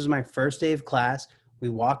 dude, this was my first day of class. We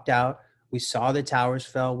walked out. We saw the towers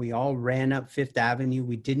fell. We all ran up Fifth Avenue.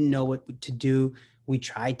 We didn't know what to do. We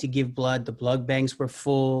tried to give blood. The blood banks were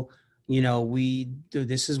full.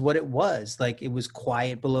 This is what it was. Like, it was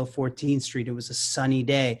quiet below 14th Street. It was a sunny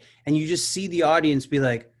day. And you just see the audience be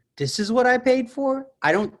like, this is what I paid for?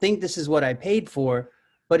 I don't think this is what I paid for,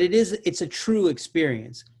 but it's a true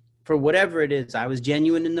experience. For whatever it is, I was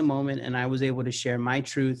genuine in the moment, and I was able to share my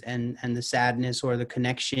truth and the sadness or the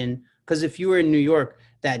connection. Because if you were in New York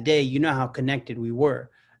that day, you know how connected we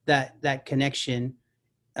were, that connection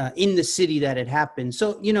in the city that it happened.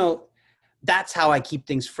 So, that's how I keep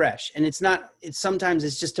things fresh. And sometimes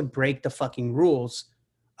it's just to break the fucking rules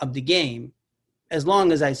of the game, as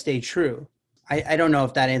long as I stay true. I don't know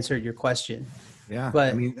if that answered your question. Yeah.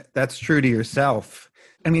 But I mean, that's true to yourself.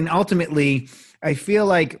 I mean, ultimately, I feel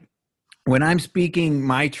like when I'm speaking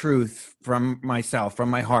my truth from myself, from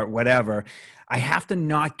my heart, whatever, I have to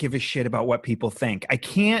not give a shit about what people think. I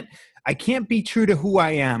can't be true to who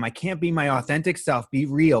I am. I can't be my authentic self, be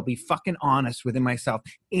real, be fucking honest within myself,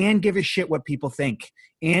 and give a shit what people think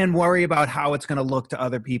and worry about how it's going to look to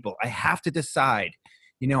other people. I have to decide.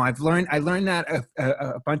 I learned that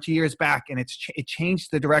a bunch of years back, and it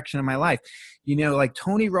changed the direction of my life. Like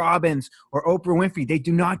Tony Robbins or Oprah Winfrey, they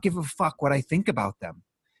do not give a fuck what I think about them.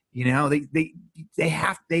 They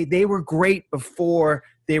were great before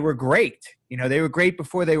they were great. They were great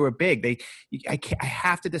before they were big. I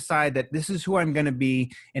have to decide that this is who I'm going to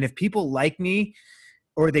be. And if people like me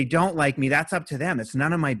or they don't like me, that's up to them. It's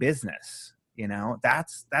none of my business.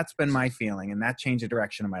 That's been my feeling. And that changed the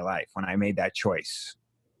direction of my life when I made that choice.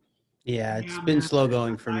 Yeah, it's been slow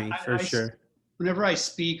going for me, for sure. Whenever I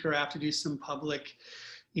speak or have to do some public,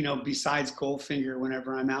 besides Goldfinger,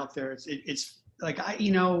 whenever I'm out there, it's like,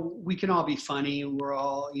 we can all be funny. We're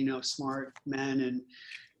all, smart men.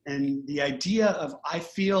 And the idea of, I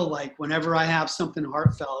feel like whenever I have something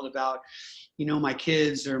heartfelt about, my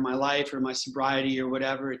kids or my life or my sobriety or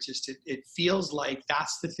whatever, it feels like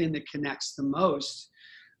that's the thing that connects the most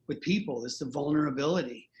with people, is the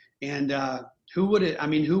vulnerability. And, who would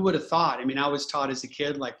have thought? I mean, I was taught as a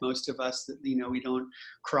kid, like most of us, that, we don't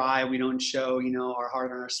cry, we don't show, our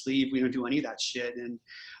heart on our sleeve, we don't do any of that shit. And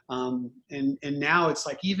now it's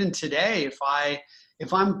like, even today, if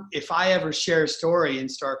I ever share a story and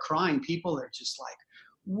start crying, people are just like,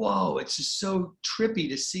 whoa, it's just so trippy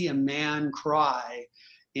to see a man cry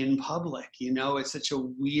in public. It's such a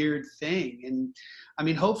weird thing. And I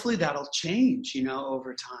mean, hopefully that'll change,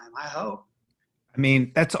 over time. I hope. I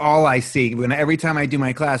mean, that's all I see. Every time I do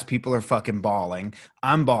my class, people are fucking bawling.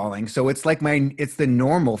 I'm bawling. So it's like it's the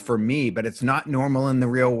normal for me, but it's not normal in the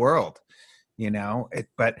real world,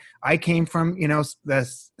 but I came from,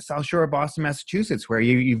 the South Shore of Boston, Massachusetts, where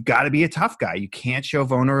you've got to be a tough guy. You can't show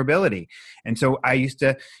vulnerability. And so I used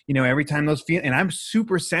to, every time and I'm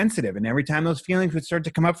super sensitive. And every time those feelings would start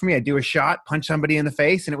to come up for me, I'd do a shot, punch somebody in the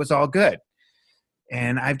face, and it was all good.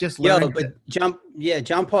 And I've just learned. John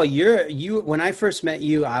Paul, when I first met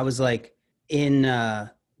you, I was like in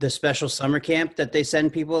the special summer camp that they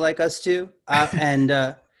send people like us to,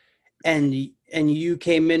 and you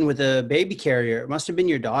came in with a baby carrier. It must have been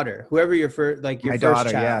your daughter, whoever your first, like your my first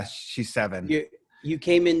daughter. child. Yeah, she's 7. You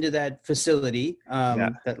came into that facility,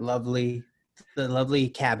 the lovely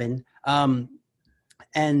cabin,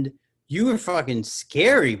 and you were fucking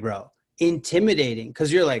scary, bro, intimidating,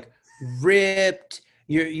 because you're like ripped.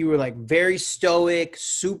 You were like very stoic,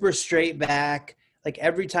 super straight back. Like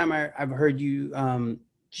every time I've heard you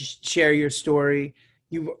share your story,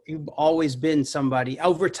 you've always been somebody.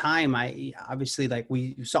 Over time, I obviously, like,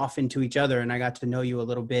 we softened to each other, and I got to know you a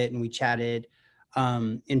little bit, and we chatted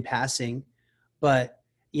in passing. But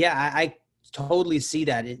yeah, I totally see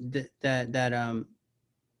that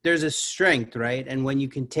there's a strength, right? And when you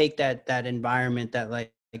can take that environment that,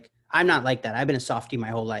 like I'm not like that. I've been a softie my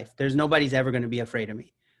whole life. There's nobody's ever going to be afraid of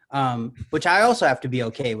me, which I also have to be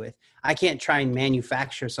okay with. I can't try and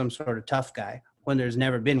manufacture some sort of tough guy when there's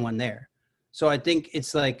never been one there. So I think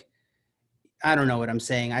it's like, I don't know what I'm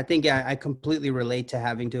saying. I think I completely relate to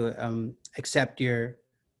having to accept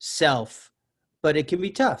yourself, but it can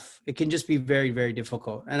be tough. It can just be very, very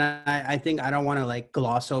difficult. And I think I don't want to like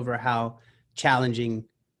gloss over how challenging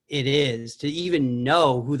it is to even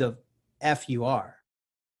know who the F you are.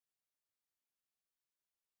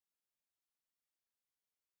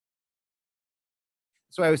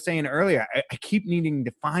 that's what I was saying earlier. I keep needing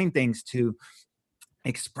to find things to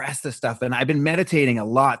express the stuff. And I've been meditating a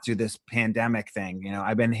lot through this pandemic thing. You know,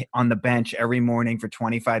 I've been on the bench every morning for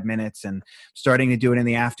 25 minutes and starting to do it in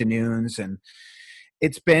the afternoons. And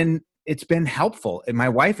it's been helpful. And my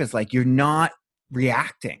wife is like, you're not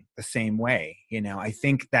reacting the same way. You know, I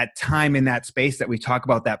think that time in that space that we talk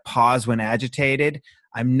about, that pause when agitated,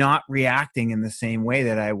 I'm not reacting in the same way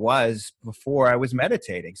that I was before I was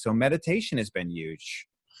meditating. So meditation has been huge.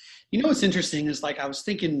 You know what's interesting is, like, I was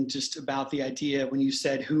thinking just about the idea when you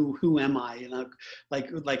said who am I, you know, like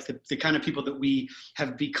the kind of people that we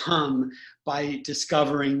have become by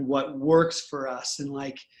discovering what works for us. And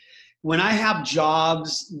like, when I have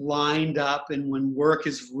jobs lined up and when work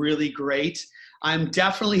is really great, I'm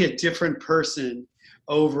definitely a different person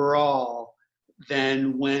overall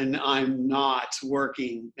than when I'm not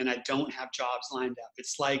working and I don't have jobs lined up.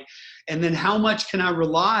 It's like, and then how much can I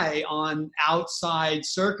rely on outside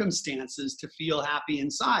circumstances to feel happy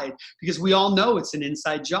inside? Because we all know it's an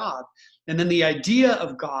inside job. And then the idea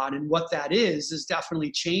of God and what that is definitely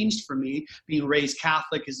changed for me, being raised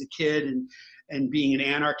Catholic as a kid and being an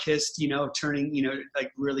anarchist, you know, turning, you know,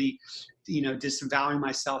 like really, you know, disavowing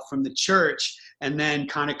myself from the church, and then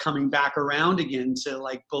kind of coming back around again to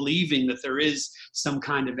like believing that there is some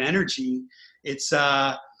kind of energy. It's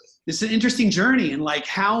an interesting journey. And like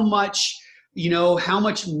how much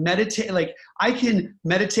meditate, like I can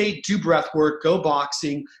meditate, do breath work, go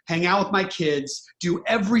boxing, hang out with my kids, do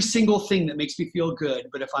every single thing that makes me feel good.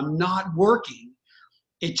 But if I'm not working,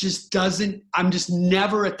 it just doesn't, I'm just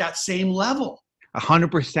never at that same level.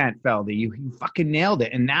 100%, Feldy. You fucking nailed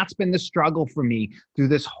it. And that's been the struggle for me through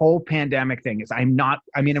this whole pandemic thing is I'm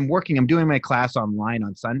working, I'm doing my class online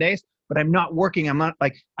on Sundays, but I'm not working. I'm not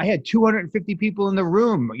like, I had 250 people in the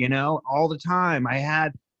room, you know, all the time. I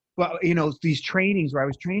had, well, you know, these trainings where I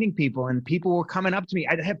was training people and people were coming up to me.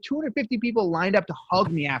 I'd have 250 people lined up to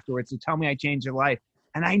hug me afterwards to tell me I changed their life.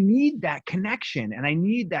 And I need that connection, and I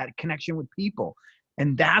need that connection with people.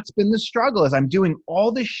 And that's been the struggle is I'm doing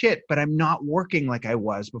all this shit, but I'm not working like I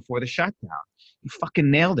was before the shutdown. You fucking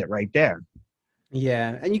nailed it right there.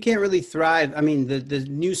 Yeah. And you can't really thrive. I mean, the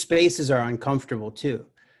new spaces are uncomfortable too.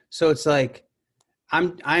 So it's like,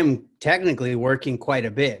 I'm technically working quite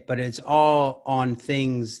a bit, but it's all on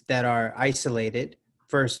things that are isolated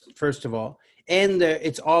first of all. And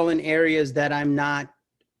it's all in areas that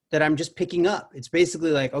I'm just picking up. It's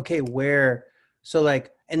basically like, okay,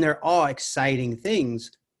 and they're all exciting things.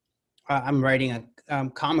 I'm writing a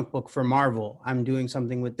comic book for Marvel. I'm doing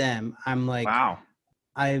something with them. I'm like, wow.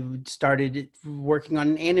 I've started working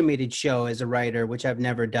on an animated show as a writer, which I've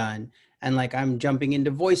never done. And like, I'm jumping into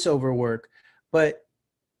voiceover work, but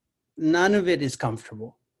none of it is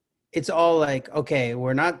comfortable. It's all like, okay,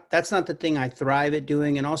 that's not the thing I thrive at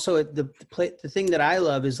doing. And also the thing that I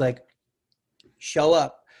love is like, show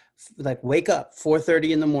up, like wake up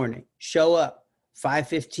 4:30 in the morning, show up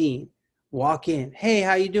 5:15, walk in. Hey,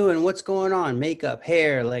 how you doing? What's going on? Makeup,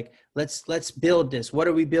 hair, like let's build this. What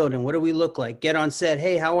are we building? What do we look like? Get on set.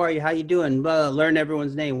 Hey, how are you? How you doing? Learn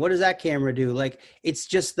everyone's name. What does that camera do? Like it's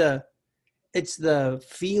just it's the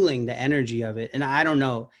feeling, the energy of it. And I don't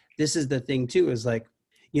know. This is the thing too, is like,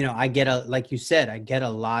 you know, like you said, I get a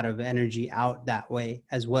lot of energy out that way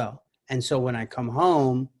as well. And so when I come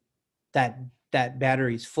home, that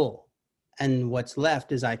battery's full. And what's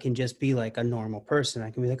left is I can just be like a normal person. I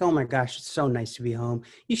can be like, oh my gosh, it's so nice to be home.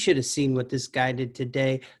 You should have seen what this guy did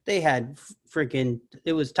today. They had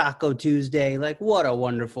it was Taco Tuesday. Like, what a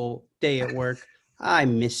wonderful day at work. I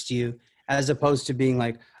missed you. As opposed to being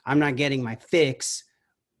like, I'm not getting my fix.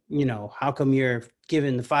 You know, how come you're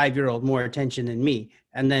giving the 5-year-old more attention than me?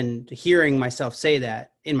 And then hearing myself say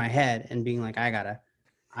that in my head and being like, I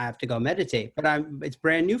have to go meditate, but it's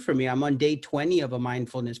brand new for me. I'm on day 20 of a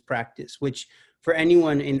mindfulness practice, which for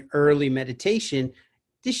anyone in early meditation,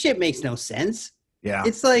 this shit makes no sense. Yeah.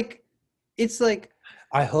 It's like,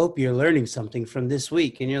 I hope you're learning something from this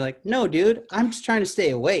week. And you're like, no, dude, I'm just trying to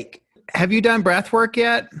stay awake. Have you done breath work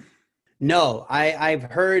yet? No, I've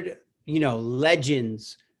heard, you know,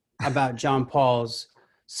 legends about John Paul's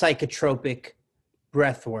psychotropic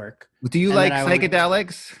breath work. Do you like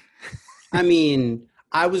psychedelics? I mean,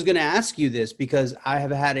 I was going to ask you this because I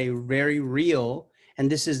have had a very real, and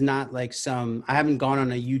this is not like I haven't gone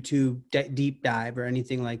on a YouTube deep dive or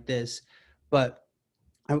anything like this, but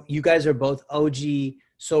you guys are both OG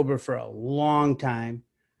sober for a long time.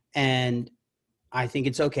 And I think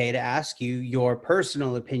it's okay to ask you your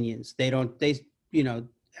personal opinions. You know,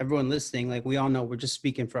 everyone listening, like we all know we're just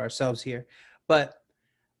speaking for ourselves here, but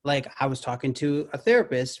like I was talking to a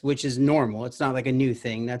therapist, which is normal. It's not like a new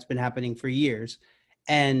thing that's been happening for years.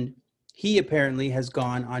 And he apparently has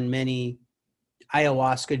gone on many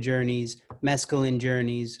ayahuasca journeys, mescaline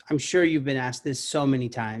journeys. I'm sure you've been asked this so many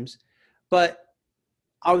times, but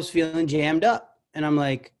I was feeling jammed up. And I'm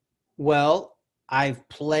like, well, I've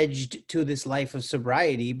pledged to this life of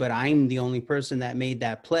sobriety, but I'm the only person that made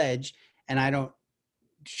that pledge. And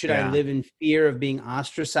should I live in fear of being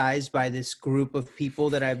ostracized by this group of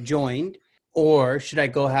people that I've joined? Or should I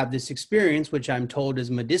go have this experience, which I'm told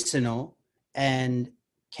is medicinal and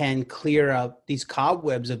can clear up these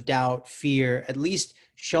cobwebs of doubt, fear, at least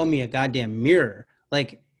show me a goddamn mirror.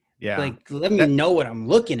 Like let me know what I'm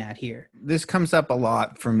looking at here. This comes up a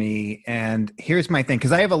lot for me. And here's my thing,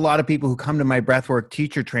 because I have a lot of people who come to my breathwork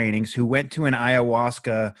teacher trainings who went to an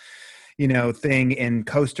ayahuasca, thing in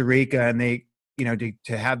Costa Rica, and they,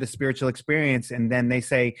 to have the spiritual experience. And then they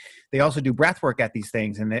say they also do breath work at these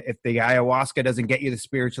things. And if the ayahuasca doesn't get you the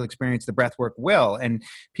spiritual experience, the breath work will. And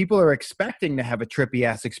people are expecting to have a trippy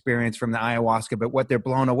ass experience from the ayahuasca, but what they're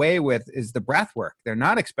blown away with is the breath work. They're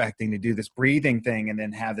not expecting to do this breathing thing and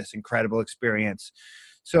then have this incredible experience.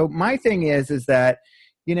 So my thing is that,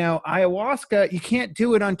 ayahuasca, you can't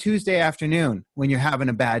do it on Tuesday afternoon when you're having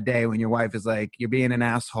a bad day, when your wife is like, you're being an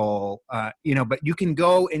asshole, but you can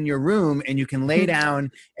go in your room and you can lay down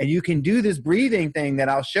and you can do this breathing thing that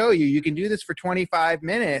I'll show you. You can do this for 25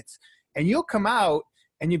 minutes and you'll come out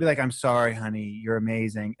and you'll be like, I'm sorry, honey, you're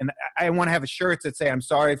amazing. And I want to have a shirt that say, I'm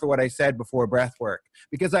sorry for what I said before breath work,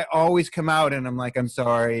 because I always come out and I'm like, I'm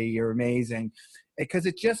sorry, you're amazing. Because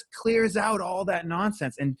it just clears out all that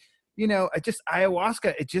nonsense. And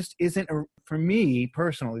ayahuasca, it just isn't, for me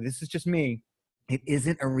personally, this is just me, it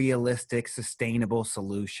isn't a realistic, sustainable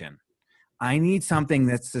solution. I need something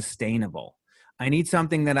that's sustainable. I need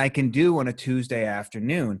something that I can do on a Tuesday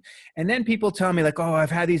afternoon. And then people tell me like, oh, I've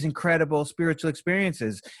had these incredible spiritual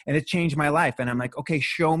experiences and it changed my life. And I'm like, okay,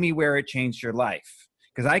 show me where it changed your life.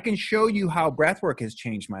 Because I can show you how breathwork has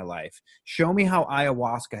changed my life. Show me how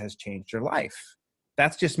ayahuasca has changed your life.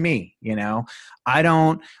 That's just me, I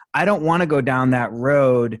don't want to go down that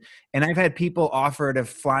road. And I've had people offer to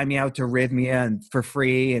fly me out to Rhythmia and for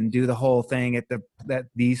free and do the whole thing at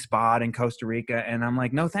the spot in Costa Rica. And I'm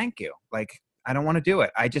like, no, thank you. Like, I don't want to do it.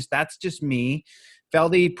 That's just me.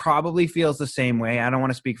 Feldy probably feels the same way. I don't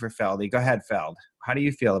want to speak for Feldy. Go ahead, Feld. How do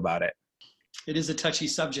you feel about it? It is a touchy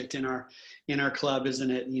subject in our club, isn't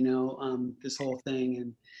it? This whole thing.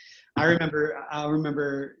 And I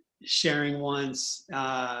remember sharing once when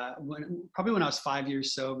I was 5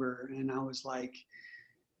 years sober, and I was like,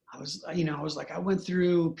 I went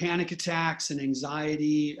through panic attacks and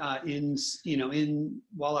anxiety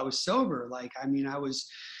while I was sober.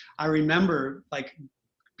 I remember like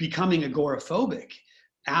becoming agoraphobic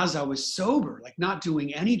as I was sober, like not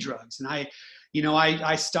doing any drugs. And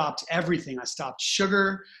I stopped everything. I stopped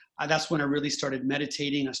sugar. That's when I really started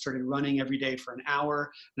meditating. I started running every day for an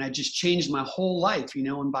hour, and I just changed my whole life,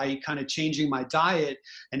 and by kind of changing my diet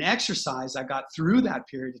and exercise, I got through that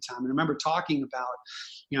period of time. And I remember talking about,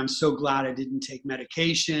 I'm so glad I didn't take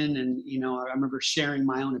medication. And, I remember sharing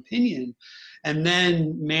my own opinion. And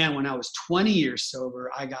then, man, when I was 20 years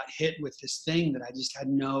sober, I got hit with this thing that I just had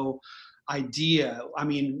no idea. I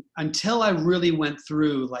mean, until I really went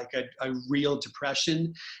through like a real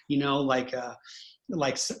depression,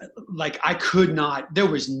 like I could not, there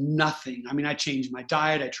was nothing. I mean, I changed my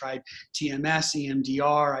diet. I tried TMS,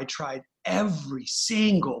 EMDR. I tried every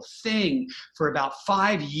single thing for about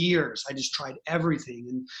 5 years. I just tried everything.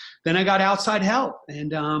 And then I got outside help.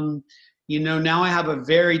 And, now I have a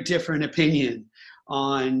very different opinion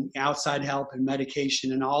on outside help and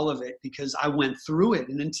medication and all of it, because I went through it.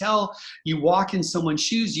 And until you walk in someone's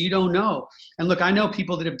shoes, you don't know. And look, I know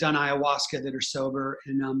people that have done ayahuasca that are sober,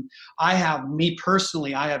 and me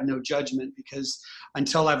personally, I have no judgment, because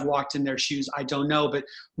until I've walked in their shoes, I don't know. But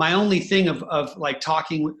my only thing of like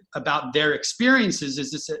talking about their experiences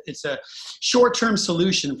is it's a short-term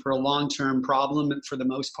solution for a long-term problem for the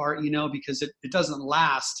most part, because it doesn't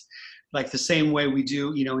last like the same way we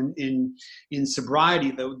do, in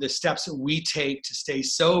sobriety. The steps that we take to stay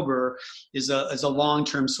sober is a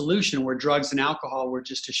long-term solution, where drugs and alcohol were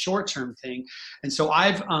just a short-term thing. And so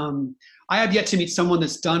I have yet to meet someone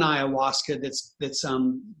that's done ayahuasca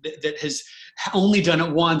that has only done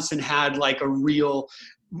it once and had like a real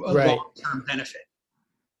long-term benefit.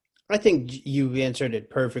 I think you answered it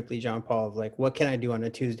perfectly, John Paul, of like, what can I do on a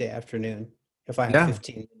Tuesday afternoon if I have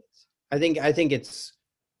 15 minutes? I think it's,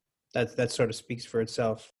 that sort of speaks for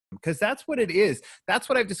itself. because that's what it is. That's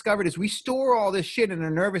what I've discovered is we store all this shit in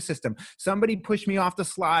our nervous system. Somebody pushed me off the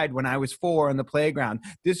slide when I was 4 on the playground.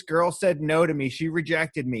 This girl said no to me. She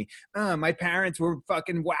rejected me. My parents were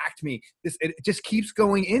fucking whacked me. It just keeps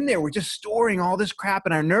going in there. We're just storing all this crap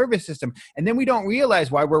in our nervous system. And then we don't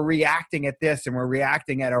realize why we're reacting at this and we're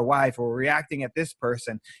reacting at our wife or we're reacting at this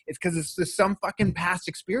person. It's because it's just some fucking past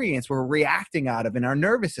experience we're reacting out of in our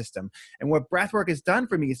nervous system. And what breathwork has done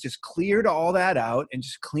for me is just cleared all that out and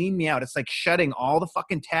just clean me out. It's like shutting all the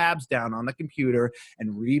fucking tabs down on the computer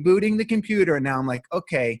and rebooting the computer. And now I'm like,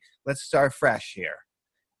 okay, let's start fresh here.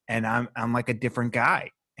 And I'm like a different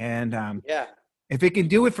guy. And if it can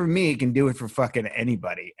do it for me, it can do it for fucking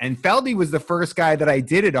anybody. And Feldy was the first guy that I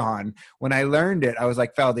did it on. When I learned it, I was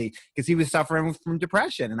like, Feldy, because he was suffering from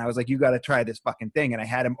depression. And I was like, you got to try this fucking thing. And I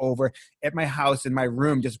had him over at my house in my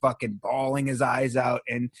room, just fucking bawling his eyes out.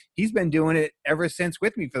 And he's been doing it ever since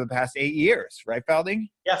with me for the past 8 years. Right, Feldy?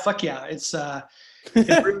 Yeah, fuck yeah.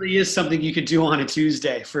 It really is something you could do on a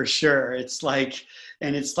Tuesday for sure. It's like,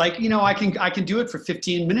 I can do it for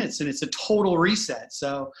 15 minutes and it's a total reset.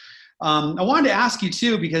 So, I wanted to ask you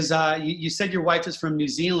too, because you said your wife is from New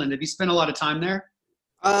Zealand. Have you spent a lot of time there?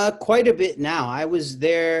 Quite a bit now. I was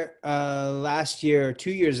there last year or 2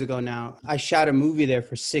 years ago now. I shot a movie there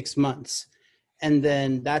for 6 months. And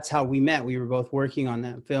then that's how we met. We were both working on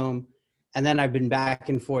that film. And then I've been back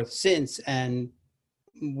and forth since. And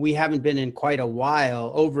we haven't been in quite a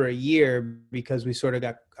while, over a year, because we sort of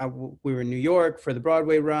we were in New York for the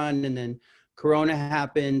Broadway run and then Corona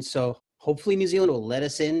happened. So hopefully New Zealand will let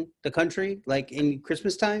us in the country, like in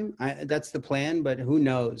Christmas time. That's the plan, but who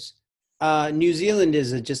knows? New Zealand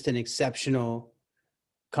is just an exceptional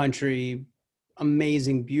country,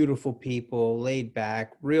 amazing, beautiful people, laid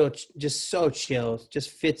back, just so chill,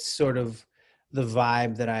 just fits sort of the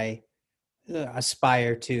vibe that I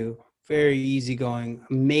aspire to. Very easygoing,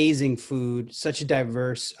 amazing food, such a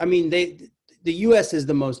diverse. I mean, the U.S. is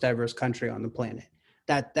the most diverse country on the planet.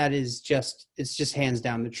 That is it's just hands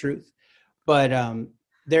down the truth. But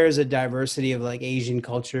there is a diversity of like Asian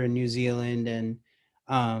culture in New Zealand and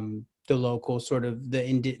the local sort of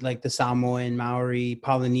like the Samoan, Maori,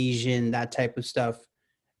 Polynesian, that type of stuff.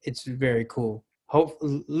 It's very cool.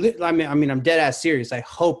 I mean, I'm dead ass serious. I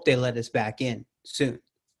hope they let us back in soon.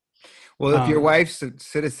 Well, if your wife's a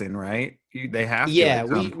citizen, right? They have to. Yeah,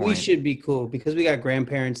 we should be cool because we got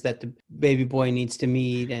grandparents that the baby boy needs to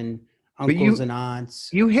meet and uncles and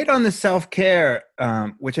aunts. You hit on the self-care,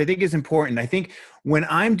 which I think is important. I think when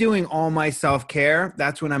I'm doing all my self-care,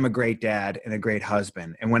 that's when I'm a great dad and a great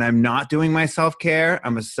husband. And when I'm not doing my self-care,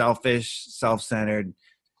 I'm a selfish, self-centered,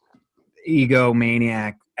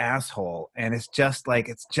 egomaniac asshole. And it's just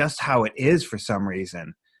how it is for some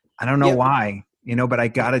reason. I don't know why, but I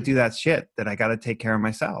got to do that shit that I got to take care of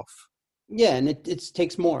myself. Yeah. And it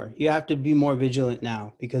takes more. You have to be more vigilant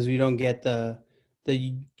now because we don't get the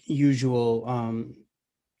usual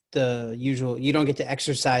you don't get to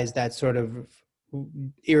exercise that sort of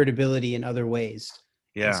irritability in other ways.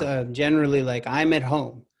 Yeah. So generally, like, I'm at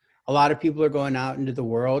home. A lot of people are going out into the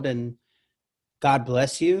world, and God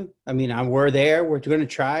bless you. I mean, we're there. We're going to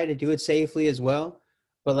try to do it safely as well.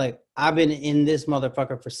 But like, I've been in this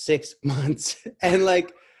motherfucker for 6 months, and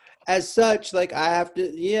like, as such, like, I have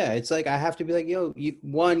to. Yeah, it's like I have to be like, yo,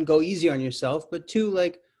 one, go easy on yourself, but two,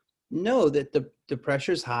 like, know that the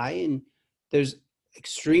pressure's high and there's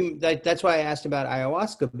extreme. That's why I asked about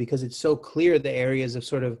ayahuasca, because it's so clear the areas of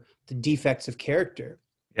sort of the defects of character.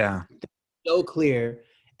 Yeah, so clear,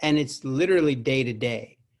 and it's literally day to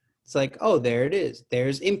day. It's like, oh, there it is.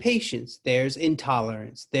 There's impatience. There's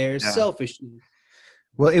intolerance. There's selfishness.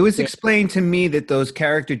 Well, it was explained to me that those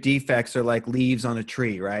character defects are like leaves on a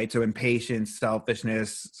tree, right? So impatience,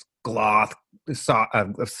 selfishness, sloth,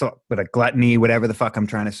 gluttony, whatever the fuck I'm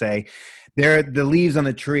trying to say. They're the leaves on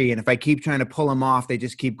the tree. And if I keep trying to pull them off, they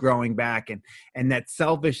just keep growing back. And that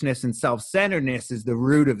selfishness and self-centeredness is the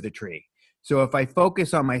root of the tree. So if I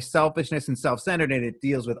focus on my selfishness and self-centeredness, it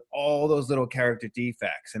deals with all those little character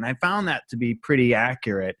defects. And I found that to be pretty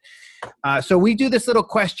accurate. So we do this little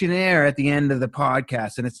questionnaire at the end of the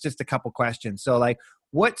podcast, and it's just a couple questions. So like,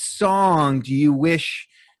 what song do you wish,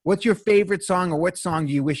 what's your favorite song, or what song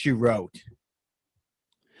do you wish you wrote?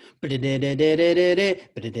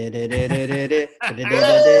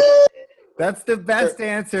 That's the best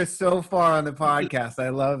answer so far on the podcast. I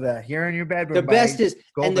love that. Here in your bedroom. The best is,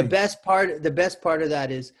 and the best part of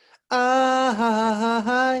that is,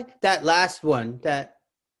 that last one, that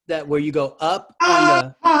where you go up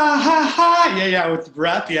on the. Yeah, with the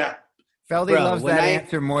breath, yeah. Feldy Bro, loves when that I-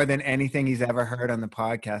 answer more than anything he's ever heard on the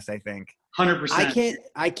podcast, I think. 100%.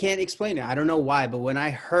 I can't explain it. I don't know why, but when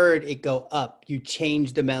I heard it go up, you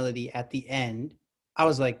changed the melody at the end. I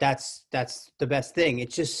was like, that's the best thing.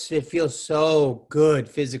 It feels so good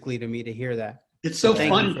physically to me to hear that. It's so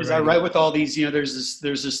Thank funny you for because I writing. write with all these, there's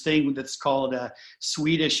this thing that's called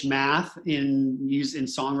Swedish math in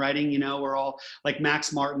songwriting, where all like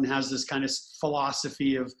Max Martin has this kind of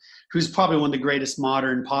philosophy of who's probably one of the greatest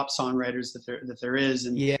modern pop songwriters that there is.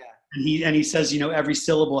 And Yeah. and he says, every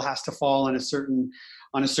syllable has to fall on a certain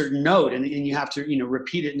note, and you have to,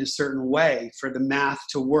 repeat it in a certain way for the math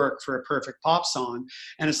to work for a perfect pop song.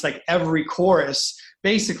 And it's like every chorus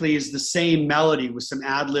basically is the same melody with some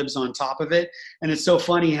ad libs on top of it. And it's so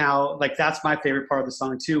funny how, like, that's my favorite part of the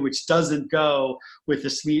song too, which doesn't go with the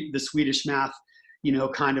Swedish math,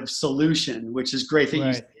 kind of solution, which is great that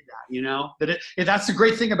you say that, that's the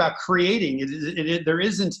great thing about creating. There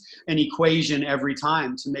isn't an equation every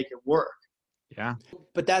time to make it work. Yeah.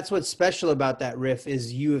 But that's what's special about that riff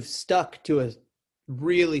is you have stuck to a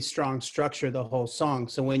really strong structure the whole song.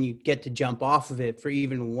 So when you get to jump off of it for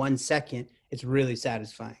even 1 second, it's really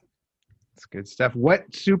satisfying. That's good stuff. What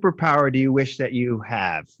superpower do you wish that you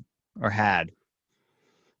have or had?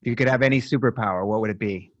 If you could have any superpower, what would it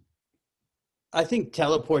be? I think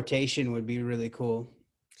teleportation would be really cool.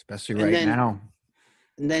 Especially And right then- now.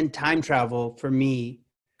 And then time travel for me,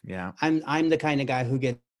 Yeah. I'm the kind of guy who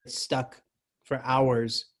gets stuck for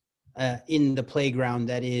hours in the playground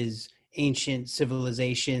that is ancient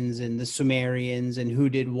civilizations and the Sumerians and who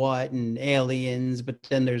did what and aliens, but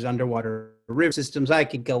then there's underwater river systems. I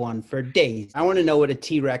could go on for days. I want to know what a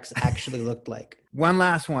T-Rex actually looked like. One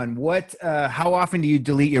last one. How often do you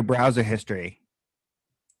delete your browser history?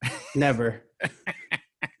 Never.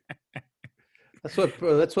 That's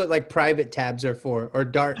what like private tabs are for, or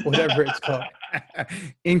dark, whatever it's called.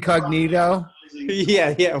 Incognito.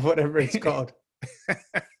 Yeah, whatever it's called.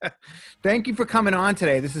 Thank you for coming on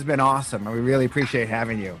today. This has been awesome. We really appreciate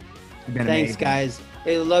having you. You've been Thanks, amazing. guys.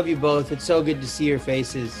 I love you both. It's so good to see your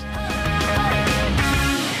faces.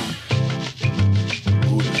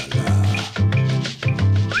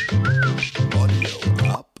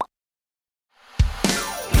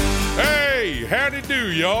 Hey, howdy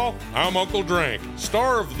do, y'all. I'm Uncle Drank,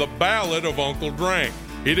 star of The Ballad of Uncle Drank.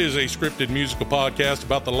 It is a scripted musical podcast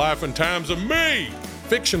about the life and times of me,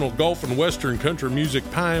 fictional Gulf and Western country music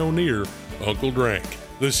pioneer, Uncle Drank.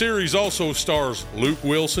 The series also stars Luke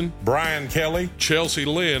Wilson, Brian Kelly, Chelsea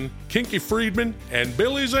Lynn, Kinky Friedman, and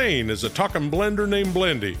Billy Zane as a talking blender named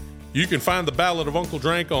Blendy. You can find The Ballad of Uncle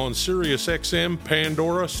Drank on SiriusXM,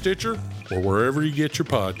 Pandora, Stitcher, or wherever you get your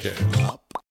podcasts.